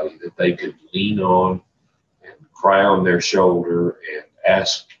somebody that they could lean on and cry on their shoulder and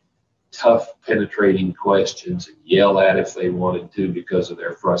ask tough, penetrating questions and yell at if they wanted to because of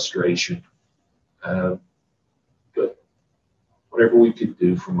their frustration. But whatever we could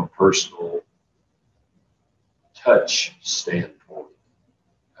do from a personal touch standpoint,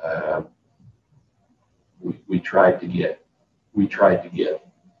 we tried to get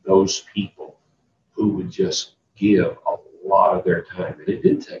those people who would just give a lot of their time, and it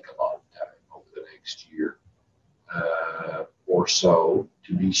did take a lot of time over the next year or so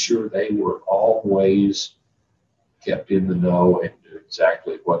to be sure they were always kept in the know and knew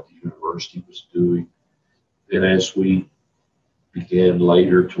exactly what the university was doing. And as we began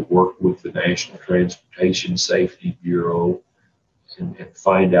later to work with the National Transportation Safety Bureau and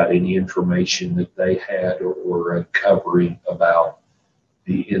find out any information that they had or were uncovering about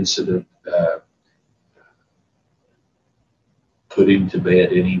the incident, putting to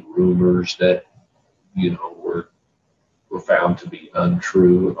bed any rumors that, were found to be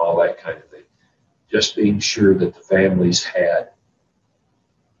untrue and all that kind of thing. Just being sure that the families had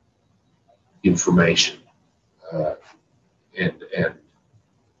information and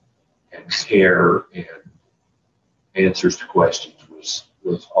care and answers to questions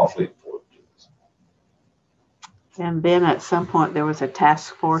was awfully important to us. And then at some point there was a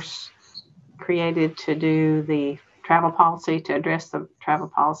task force created to do the travel policy, to address the travel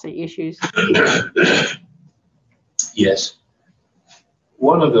policy issues. Yes.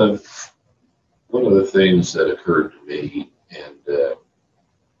 One of the things that occurred to me, and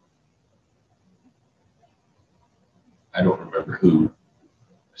I don't remember who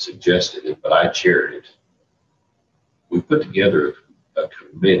suggested it, but I chaired it. We put together a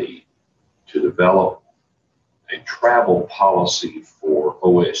committee to develop a travel policy for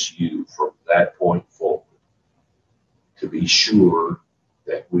OSU from that point forward, to be sure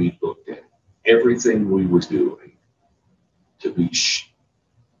that we looked at everything we were doing to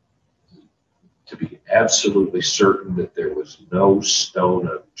be absolutely certain that there was no stone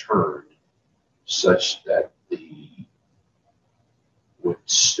unturned, such that when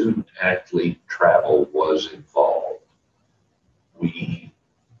student athlete travel was involved, we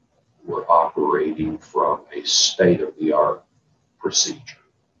were operating from a state-of-the-art procedure.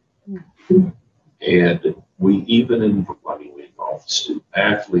 And we involved student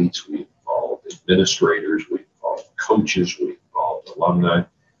athletes, we involved administrators, we involved coaches, we involved alumni.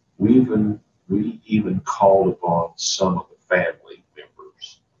 We even called upon some of the family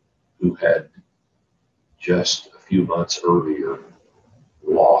members who had just a few months earlier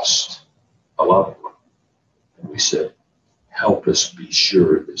lost a loved one. And we said, help us be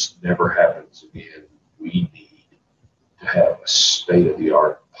sure this never happens again. We need to have a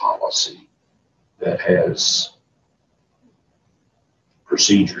state-of-the-art policy that has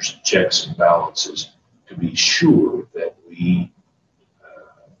procedures, checks, and balances to be sure that we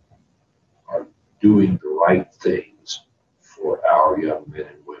are doing the right things for our young men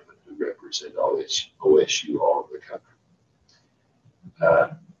and women who represent OSU all over the country.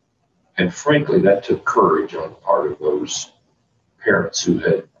 And frankly, that took courage on the part of those parents who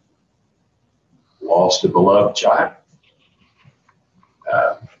had lost a beloved child.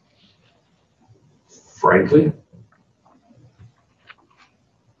 Frankly,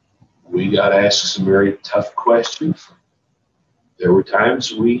 we got asked some very tough questions. There were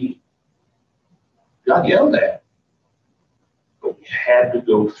times we got yelled at, but we had to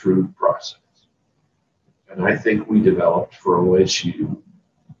go through the process. And I think we developed for OSU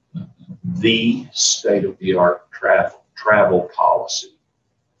the state-of-the-art travel policy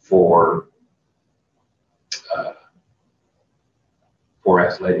for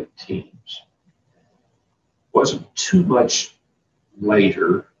athletic teams. Wasn't too much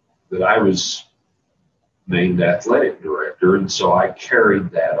later that I was named athletic director, and so I carried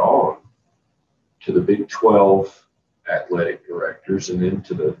that on to the Big 12 athletic directors and then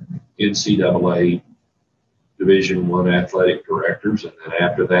to the NCAA Division I athletic directors, and then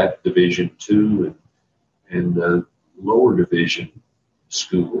after that, Division II and the lower division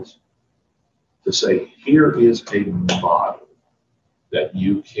schools, to say, here is a model that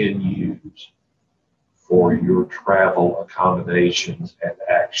you can use for your travel accommodations and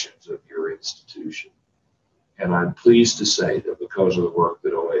actions of your institution. And I'm pleased to say that because of the work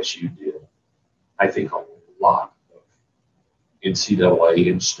that OSU did, I think a lot of NCAA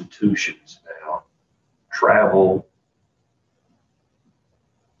institutions now travel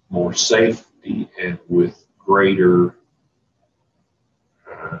more safety and with greater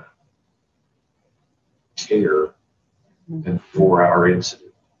care than 4-hour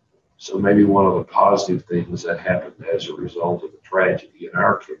incident. So maybe one of the positive things that happened as a result of the tragedy in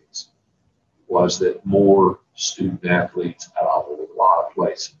our case was that more student athletes out of a lot of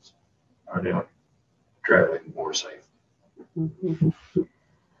places are now traveling more safely. Mm-hmm.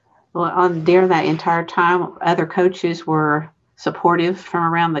 Well, during that entire time, other coaches were supportive from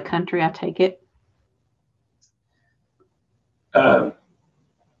around the country, I take it? Well,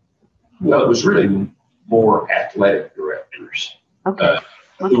 it was really more athletic directors who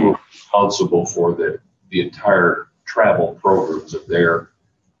were responsible for the entire travel programs of their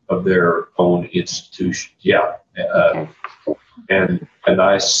own institutions. Yeah. And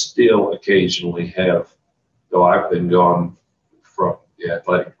I still occasionally have, though I've been gone from the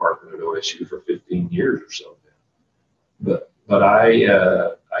athletic department at OSU for 15 years or so now. But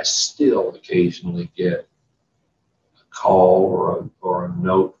I still occasionally get a call or a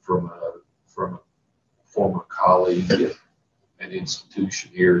note from a former colleague at an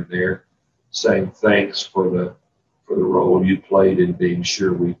institution here and there saying thanks for the role you played in being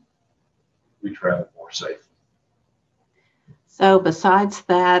sure we travel more safely. So besides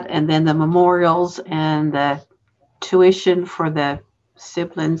that, and then the memorials and the tuition for the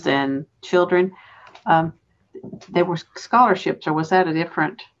siblings and children, there were scholarships, or was that a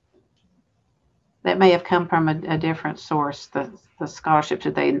different? That may have come from a different source. The scholarships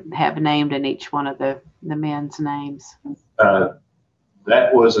that they have named in each one of the men's names.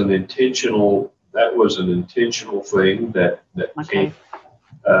 That was an intentional thing that Okay. came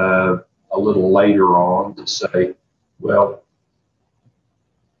a little later on to say, well,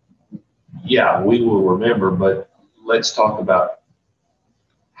 yeah, we will remember, but let's talk about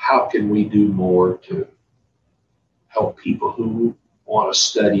how can we do more to help people who want to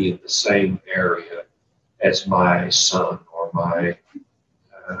study in the same area as my son or my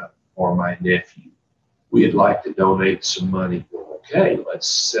nephew. We'd like to donate some money. Well, okay, let's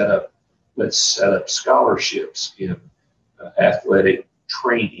set up scholarships in athletic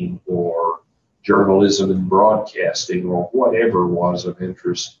training or journalism and broadcasting or whatever was of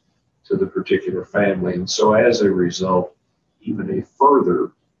interest to the particular family. And so as a result, even a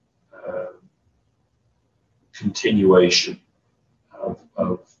further continuation of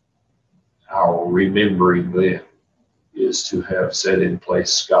our remembering them is to have set in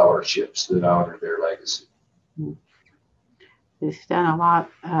place scholarships that honor their legacy. He's done a lot.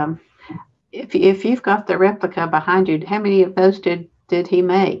 If you've got the replica behind you, how many of those did he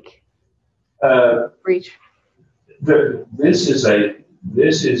make? Reach. This is a.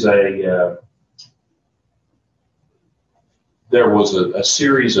 There was a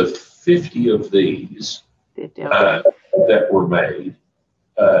series of 50 of these that were made.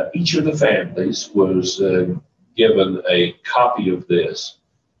 Each of the families was given a copy of this,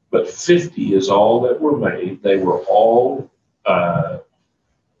 but 50 is all that were made. They were all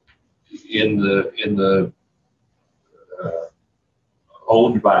in the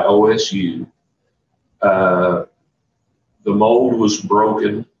owned by OSU. The mold was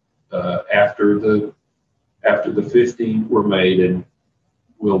broken after the 50 were made and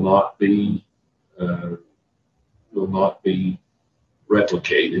will not be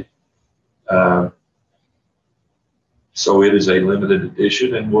replicated. So it is a limited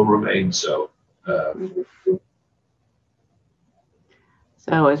edition and will remain so.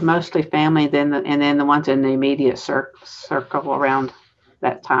 So it's mostly family, and then the ones in the immediate circle around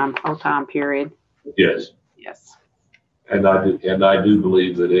that whole time period. Yes. Yes. And I do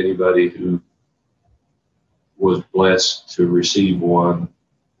believe that anybody who was blessed to receive one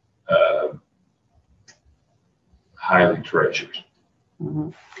highly treasures.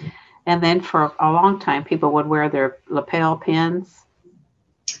 Mm-hmm. And then for a long time, people would wear their lapel pins.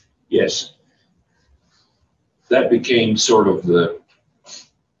 Yes. That became sort of the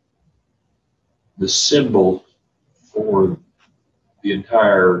symbol for the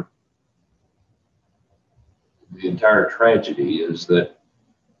entire tragedy, is that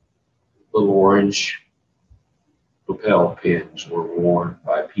little orange lapel pins were worn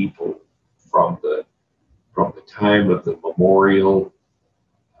by people from the time of the memorial.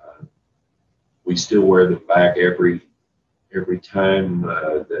 We still wear them back every time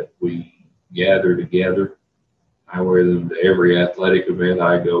that we gather together. I wear them to every athletic event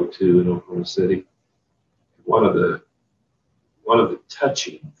I go to in Oklahoma City. One of the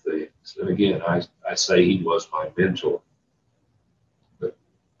touching things, and again, I say he was my mentor, but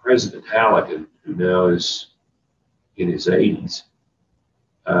President Halligan, who now is in his 80s,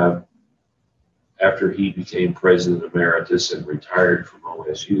 after he became president emeritus and retired from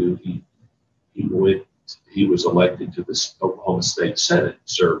OSU, he was elected to the Oklahoma State Senate,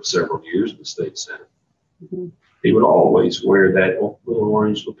 served several years in the state Senate. Mm-hmm. He would always wear that little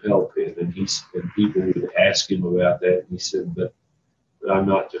orange lapel pin, and people would ask him about that, and he said, but I'm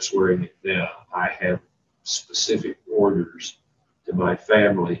not just wearing it now. I have specific orders to my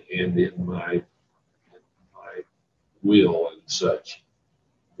family and in my will and such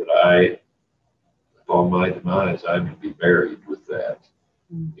that upon my demise, I would be buried with that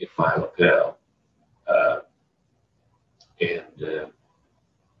in my lapel. And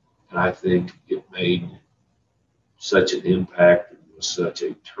I think it made such an impact and was such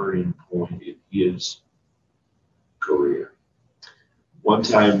a turning point in his career. One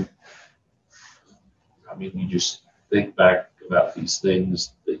time, I mean, you just think back about these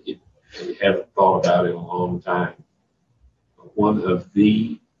things that you haven't thought about in a long time. One of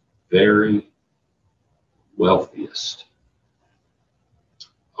the very wealthiest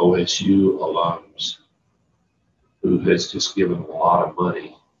OSU alums who has just given a lot of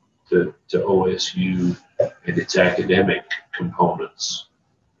money to OSU and its academic components.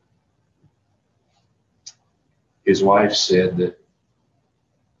 His wife said that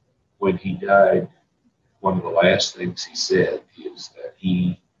when he died, one of the last things he said is that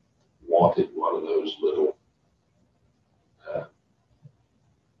he wanted one of those little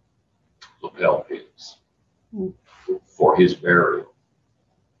lapel pins for his burial.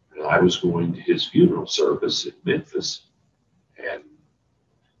 And I was going to his funeral service in Memphis, and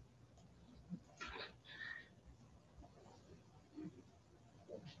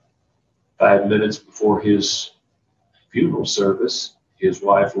five minutes before his funeral service, his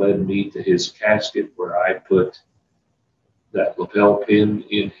wife led me to his casket where I put that lapel pin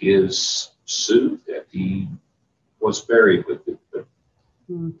in his suit that he was buried with it. But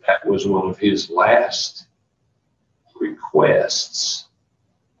that was one of his last requests,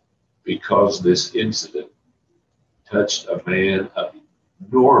 because this incident touched a man of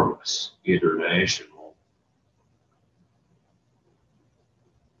enormous international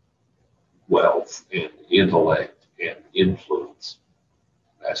wealth and intellect and influence.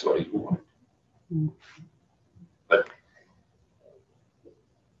 That's what he wanted. But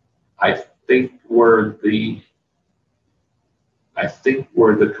I think where the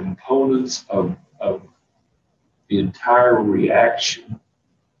components of the entire reaction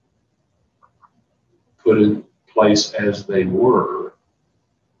put in place as they were,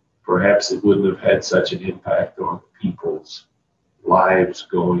 perhaps it wouldn't have had such an impact on people's lives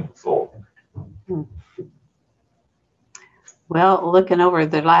going forward. Well, looking over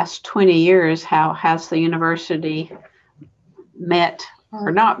the last 20 years, how has the university met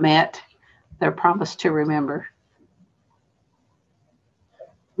or not met their promise to remember?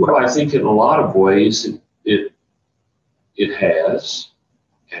 Well, I think in a lot of ways it has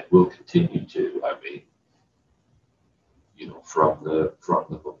and will continue to. I mean, you know, from the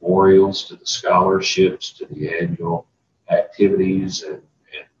memorials to the scholarships to the annual activities and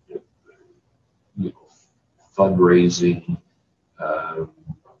you know, fundraising.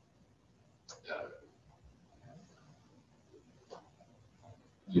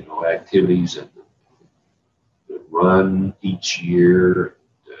 You know, activities that run each year.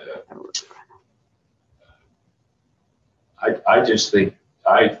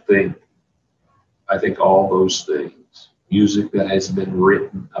 I think all those things, music that has been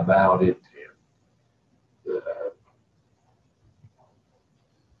written about it, and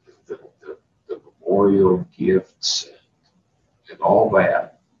the memorial gifts and all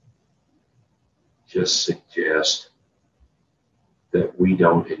that, just suggest that we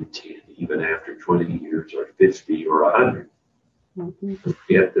don't intend, even after 20 years or 50 or 100,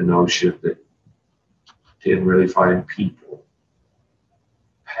 forget the notion that 10 really fine people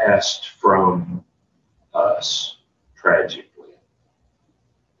passed from us tragically,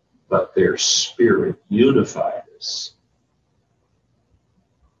 but their spirit unified us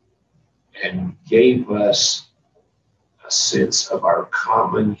and gave us a sense of our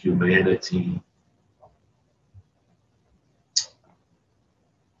common humanity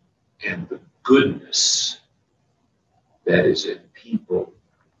and the goodness that is in people,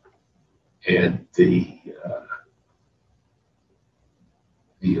 and the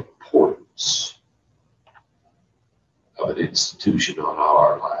importance of an institution on all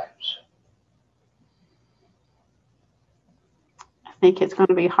our lives. I think it's going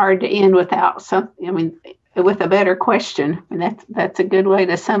to be hard to end without something. I mean, with a better question. And that's a good way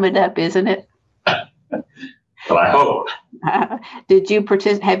to sum it up, isn't it? Well, I hope. Did you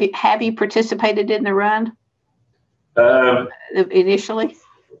have you participated in the run initially?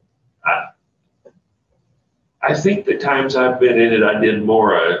 I think the times I've been in it, I did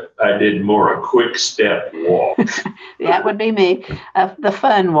more a quick step walk. That would be me, the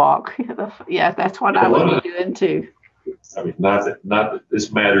fun walk. Yeah, that's what I would be doing too. I mean, not that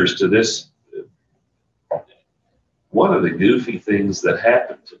this matters to this. One of the goofy things that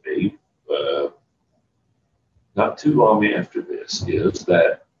happened to me not too long after this is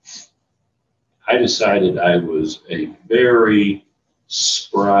that I decided I was a very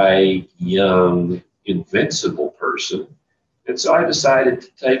spry, young, invincible person. And so I decided to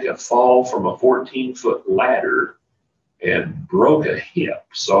take a fall from a 14-foot ladder and broke a hip.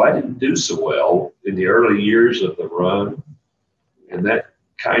 So I didn't do so well in the early years of the run. And that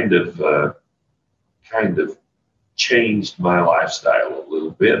kind of changed my lifestyle a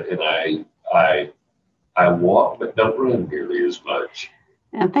little bit. And I I walk, but don't run nearly as much.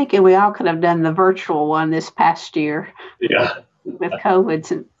 I'm thinking we all could have done the virtual one this past year. Yeah. With COVID,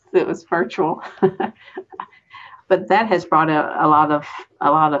 since it was virtual. But that has brought a lot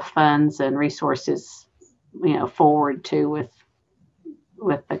of funds and resources, forward too with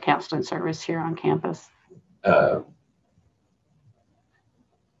the counseling service here on campus. Yes.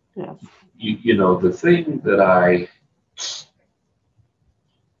 The thing that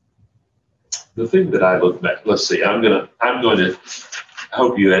I look back. Let's see. I'm going to. I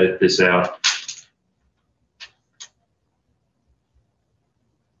hope you edit this out.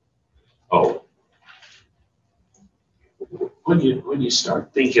 Oh, when you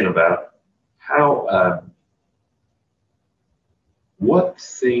start thinking about how what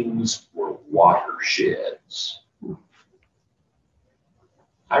things were watersheds.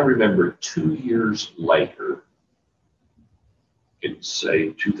 I remember 2 years later, in say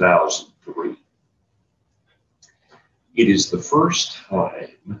 2003, it is the first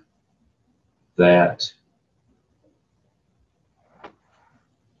time that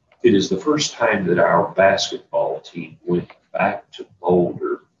our basketball team went back to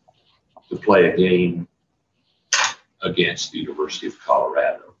Boulder to play a game against the University of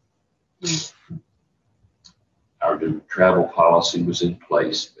Colorado. Mm-hmm. Our new travel policy was in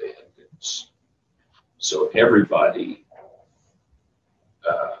place then. So everybody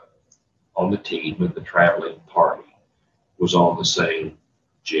on the team and the traveling party was on the same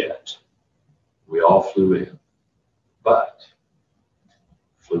jet. We all flew in, but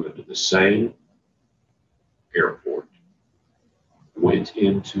flew into the same airport, went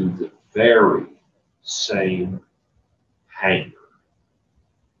into the very same hangar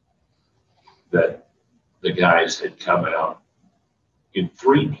that the guys had come out in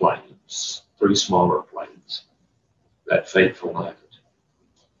 3 planes, 3 smaller planes, that fateful night.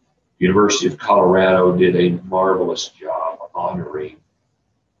 University of Colorado did a marvelous job honoring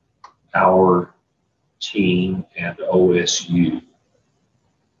our team and OSU.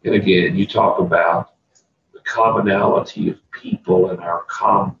 And again, you talk about the commonality of people and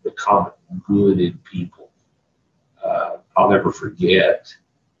the common good in people. I'll never forget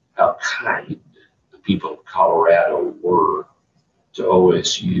how kind the people of Colorado were to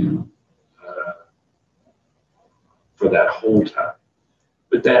OSU for that whole time.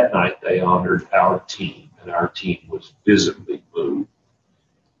 But that night they honored our team, and our team was visibly moved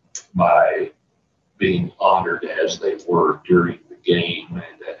by being honored as they were during the game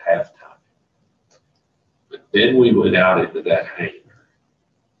and at halftime. But then we went out into that hangar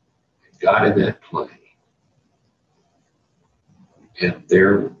and got in that plane. And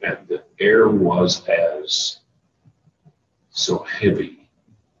the air was as so heavy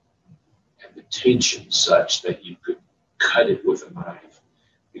and the tension such that you could cut it with a knife,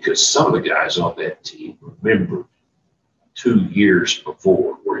 because some of the guys on that team remembered 2 years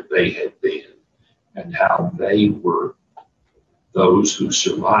before where they had been and how they were those who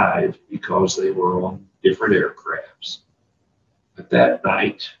survived because they were on different aircrafts. But that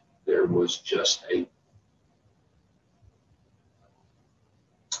night there was just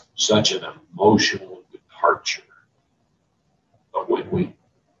such an emotional departure. But when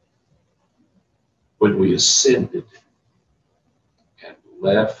we ascended and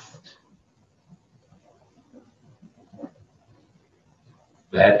left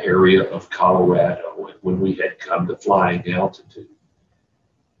that area of Colorado, and when we had come to flying altitude,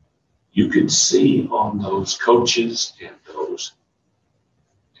 you could see on those coaches and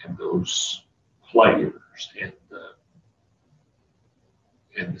those players and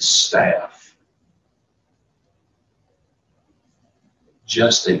the staff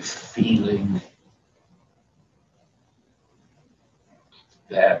just a feeling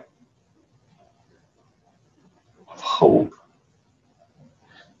that of hope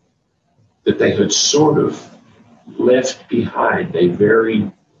that they had sort of left behind a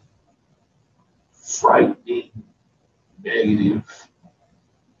very frightening, negative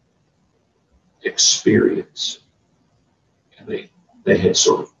experience. And they had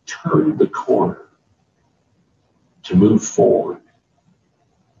sort of turned the corner to move forward.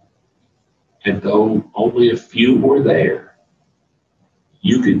 And though only a few were there,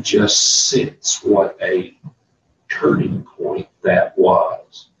 you could just sense what a turning point that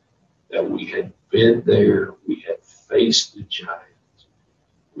was. That we had been there, we had faced the giant,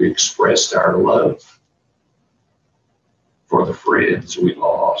 we expressed our love for the friends we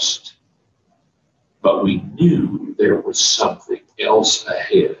lost, but we knew there was something else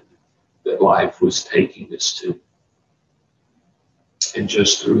ahead that life was taking us to. And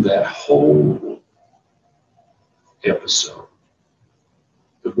just through that whole episode,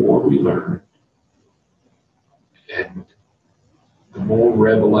 the more we learned, And the more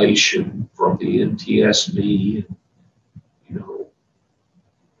revelation from the NTSB, you know,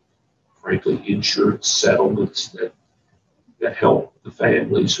 frankly, insurance settlements that help the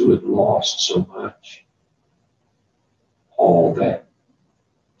families who had lost so much, all that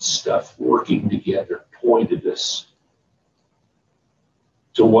stuff working together pointed us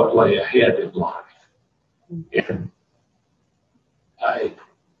to what lay ahead in life. And I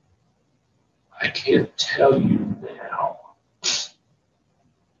can't tell you now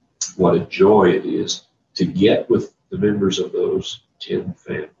what a joy it is to get with the members of those 10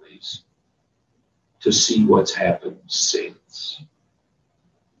 families to see what's happened since.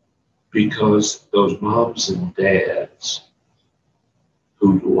 Because those moms and dads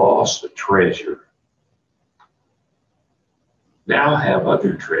who lost a treasure now have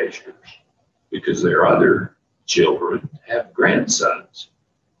other treasures because their other children have grandsons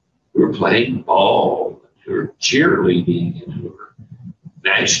who are playing ball, who are cheerleading, and who are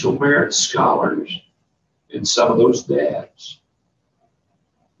National Merit Scholars. And some of those dads,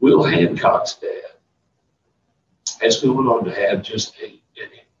 Will Hancock's dad, has gone on to have just an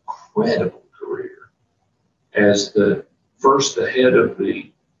incredible career as the head of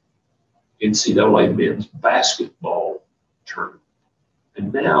the NCAA men's basketball tournament,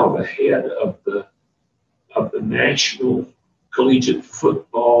 and now the head of the National Collegiate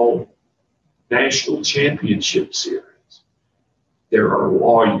Football National Championship Series. There are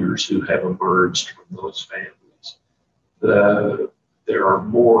lawyers who have emerged from those families. There are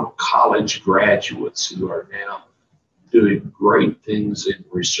more college graduates who are now doing great things in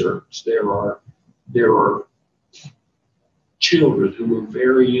research. There are children who were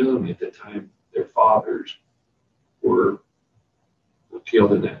very young at the time their fathers were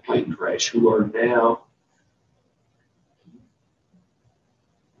killed in that plane crash, who are now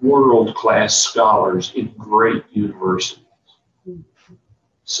world-class scholars in great universities.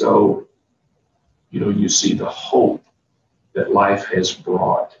 So, you know, you see the hope that life has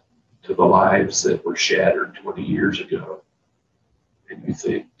brought to the lives that were shattered 20 years ago. And you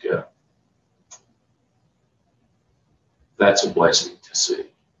think, that's a blessing to see.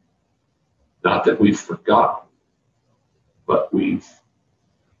 Not that we've forgotten, but we've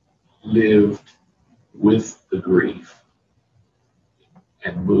lived with the grief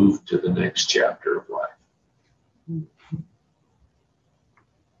and moved to the next chapter of life.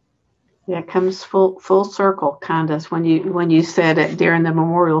 Yeah, it comes full circle, kind of, when you said it during the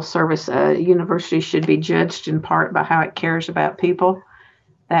memorial service. University should be judged in part by how it cares about people.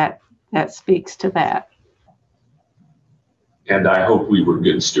 That speaks to that. And I hope we were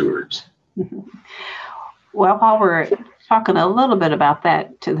good stewards. Well, while we're talking a little bit about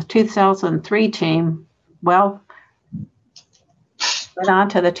that, to the 2003 team, well, went on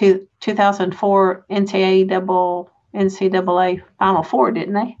to the 2004 NCAA Final Four,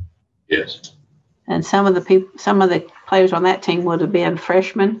 didn't they? Yes. And some of the players on that team would have been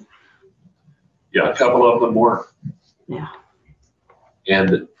freshmen. Yeah, a couple of them were. Yeah.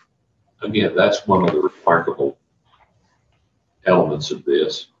 And again, that's one of the remarkable elements of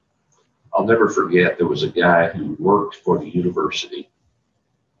this. I'll never forget, there was a guy who worked for the university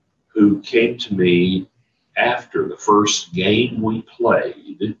who came to me after the first game we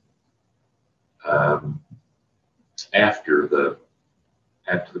played, after the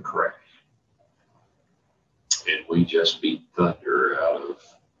crash. And we just beat thunder out of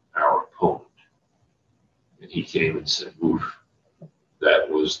our opponent. And he came and said, "Oof, that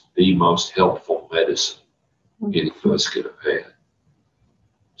was the most helpful medicine any of us could have had."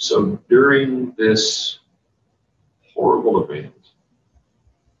 So during this horrible event,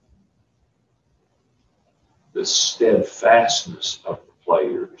 the steadfastness of the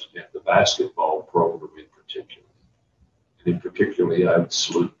players and the basketball program in particular, and in particularly I would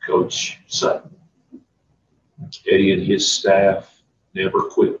salute Coach Sutton. Eddie and his staff never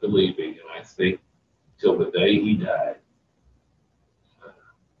quit believing, and I think till the day he died,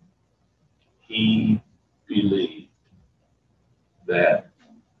 he believed that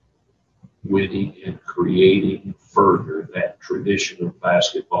winning and creating further that tradition of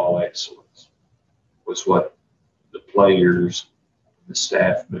basketball excellence was what the players, the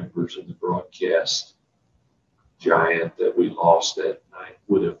staff members, and the broadcast giant that we lost that night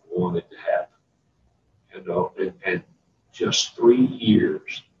would have wanted to happen. And just 3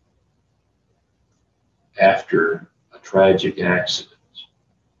 years after a tragic accident,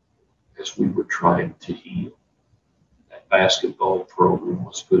 as we were trying to heal, that basketball program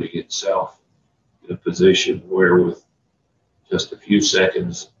was putting itself in a position where, with just a few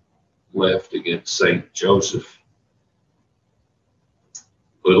seconds left against St. Joseph,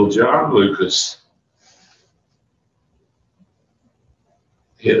 little John Lucas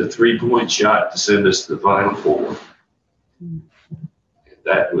hit a 3-point shot to send us to the Final Four. And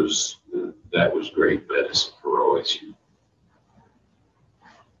that was great medicine for OSU.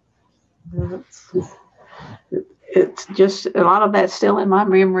 It's just a lot of that's still in my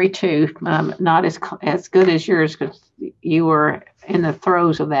memory too. Not as good as yours because you were in the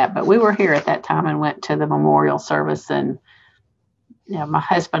throes of that, but we were here at that time and went to the memorial service. And my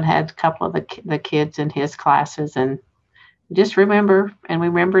husband had a couple of the kids in his classes, and just remember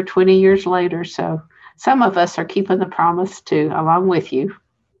 20 years later. So some of us are keeping the promise too, along with you.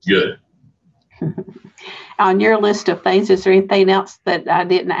 Good. On your list of things, is there anything else that I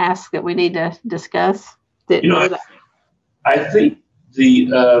didn't ask that we need to discuss? I think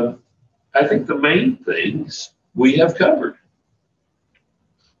the main things we have covered.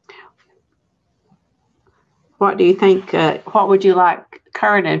 What do you think? What would you like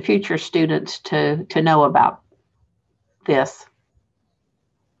current and future students to know about this?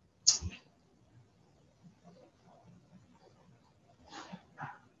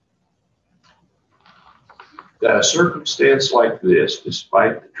 That a circumstance like this,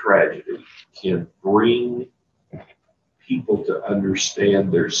 despite the tragedy, can bring people to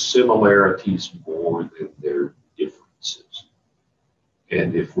understand their similarities more than their differences.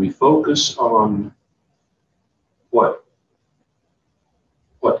 And if we focus on what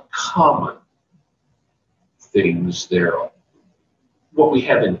common things there are, what we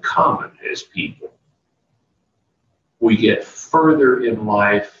have in common as people, we get further in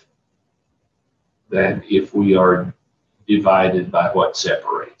life than if we are divided by what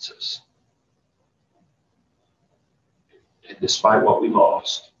separates us. And despite what we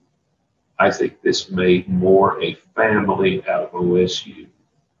lost, I think this made more a family out of OSU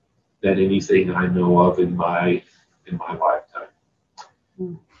than anything I know of in my lifetime.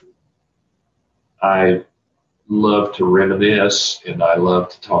 Mm. I love to reminisce and I love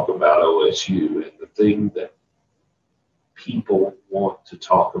to talk about OSU, and the thing that people want to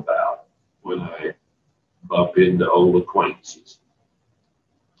talk about when I bump into old acquaintances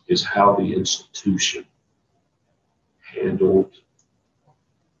is how the institution handled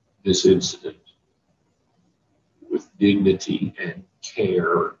this incident with dignity and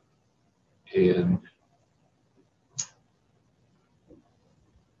care, and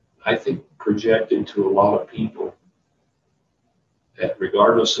I think projected to a lot of people that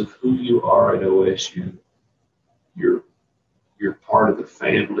regardless of who you are at OSU, you're part of the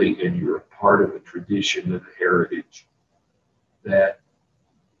family and you're a part of a tradition and a heritage that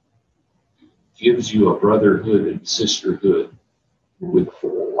gives you a brotherhood and sisterhood with a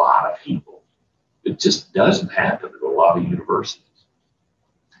lot of people. It just doesn't happen at a lot of universities.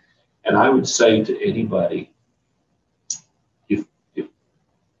 And I would say to anybody, if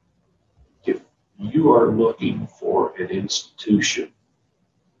you are looking for an institution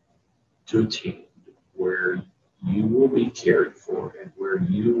to attend where you will be cared for and where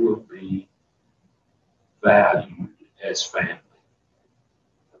you will be valued as family.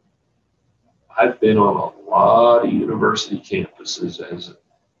 I've been on a lot of university campuses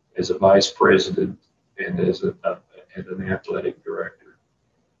as a vice president and as an athletic director,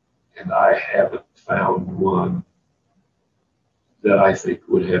 and I haven't found one that I think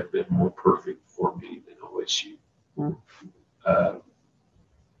would have been more perfect for me than OSU.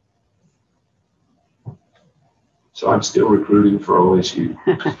 So I'm still recruiting for OSU.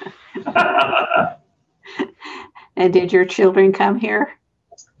 And did your children come here?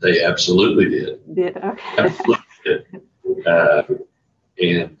 They absolutely did. Did, okay. Absolutely did.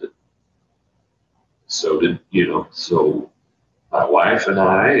 And so did, so my wife and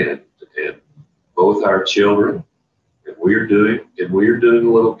I and both our children, and we're doing a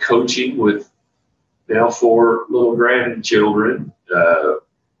little coaching with now 4 little grandchildren,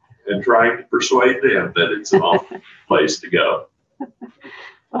 and trying to persuade them that it's an awesome place to go.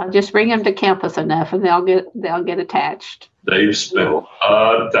 Well, just bring them to campus enough, and they'll get attached. They've spent a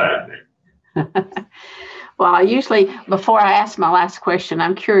lot of time there. Well, I usually, before I ask my last question,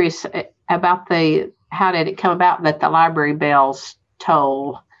 I'm curious about how did it come about that the library bells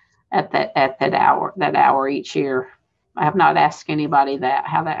toll at that hour each year? I have not asked anybody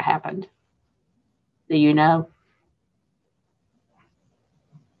how that happened. Do you know?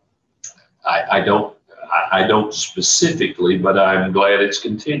 I don't specifically, but I'm glad it's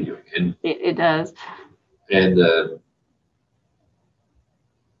continuing, and it does. And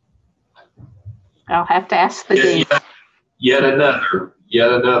I'll have to ask the dean. Yet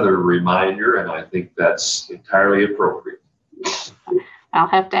another reminder, and I think that's entirely appropriate. I'll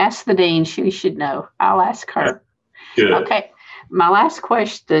have to ask the dean. She should know. I'll ask her. Good. Okay. My last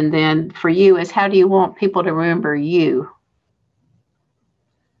question then for you is, how do you want people to remember you?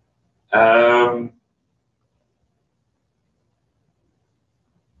 Um,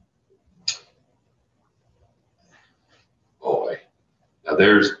 boy, now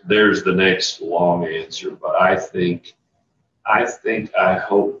there's the next long answer, but I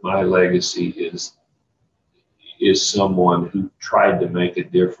hope my legacy is someone who tried to make a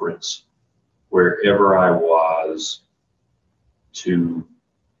difference wherever I was to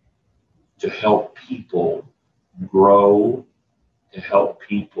help people grow, to help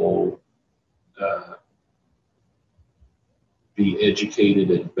people be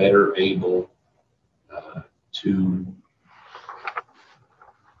educated and better able to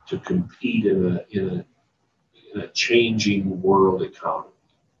compete in a changing world economy.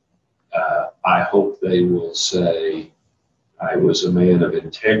 I hope they will say I was a man of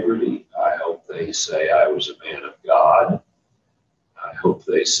integrity. I hope they say I was a man of God. I hope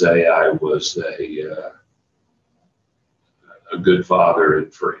they say I was a good father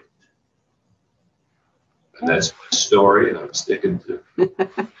and friend. And that's my story, and I'm sticking to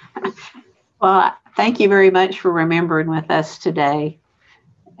it. Well, thank you very much for remembering with us today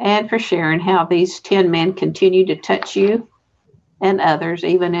and for sharing how these 10 men continue to touch you and others,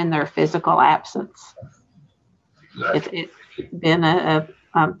 even in their physical absence. Exactly. It's been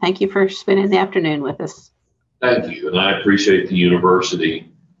thank you for spending the afternoon with us. Thank you, and I appreciate the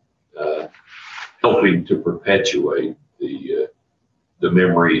university helping to perpetuate the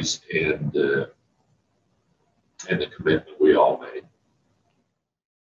memories and the commitment we all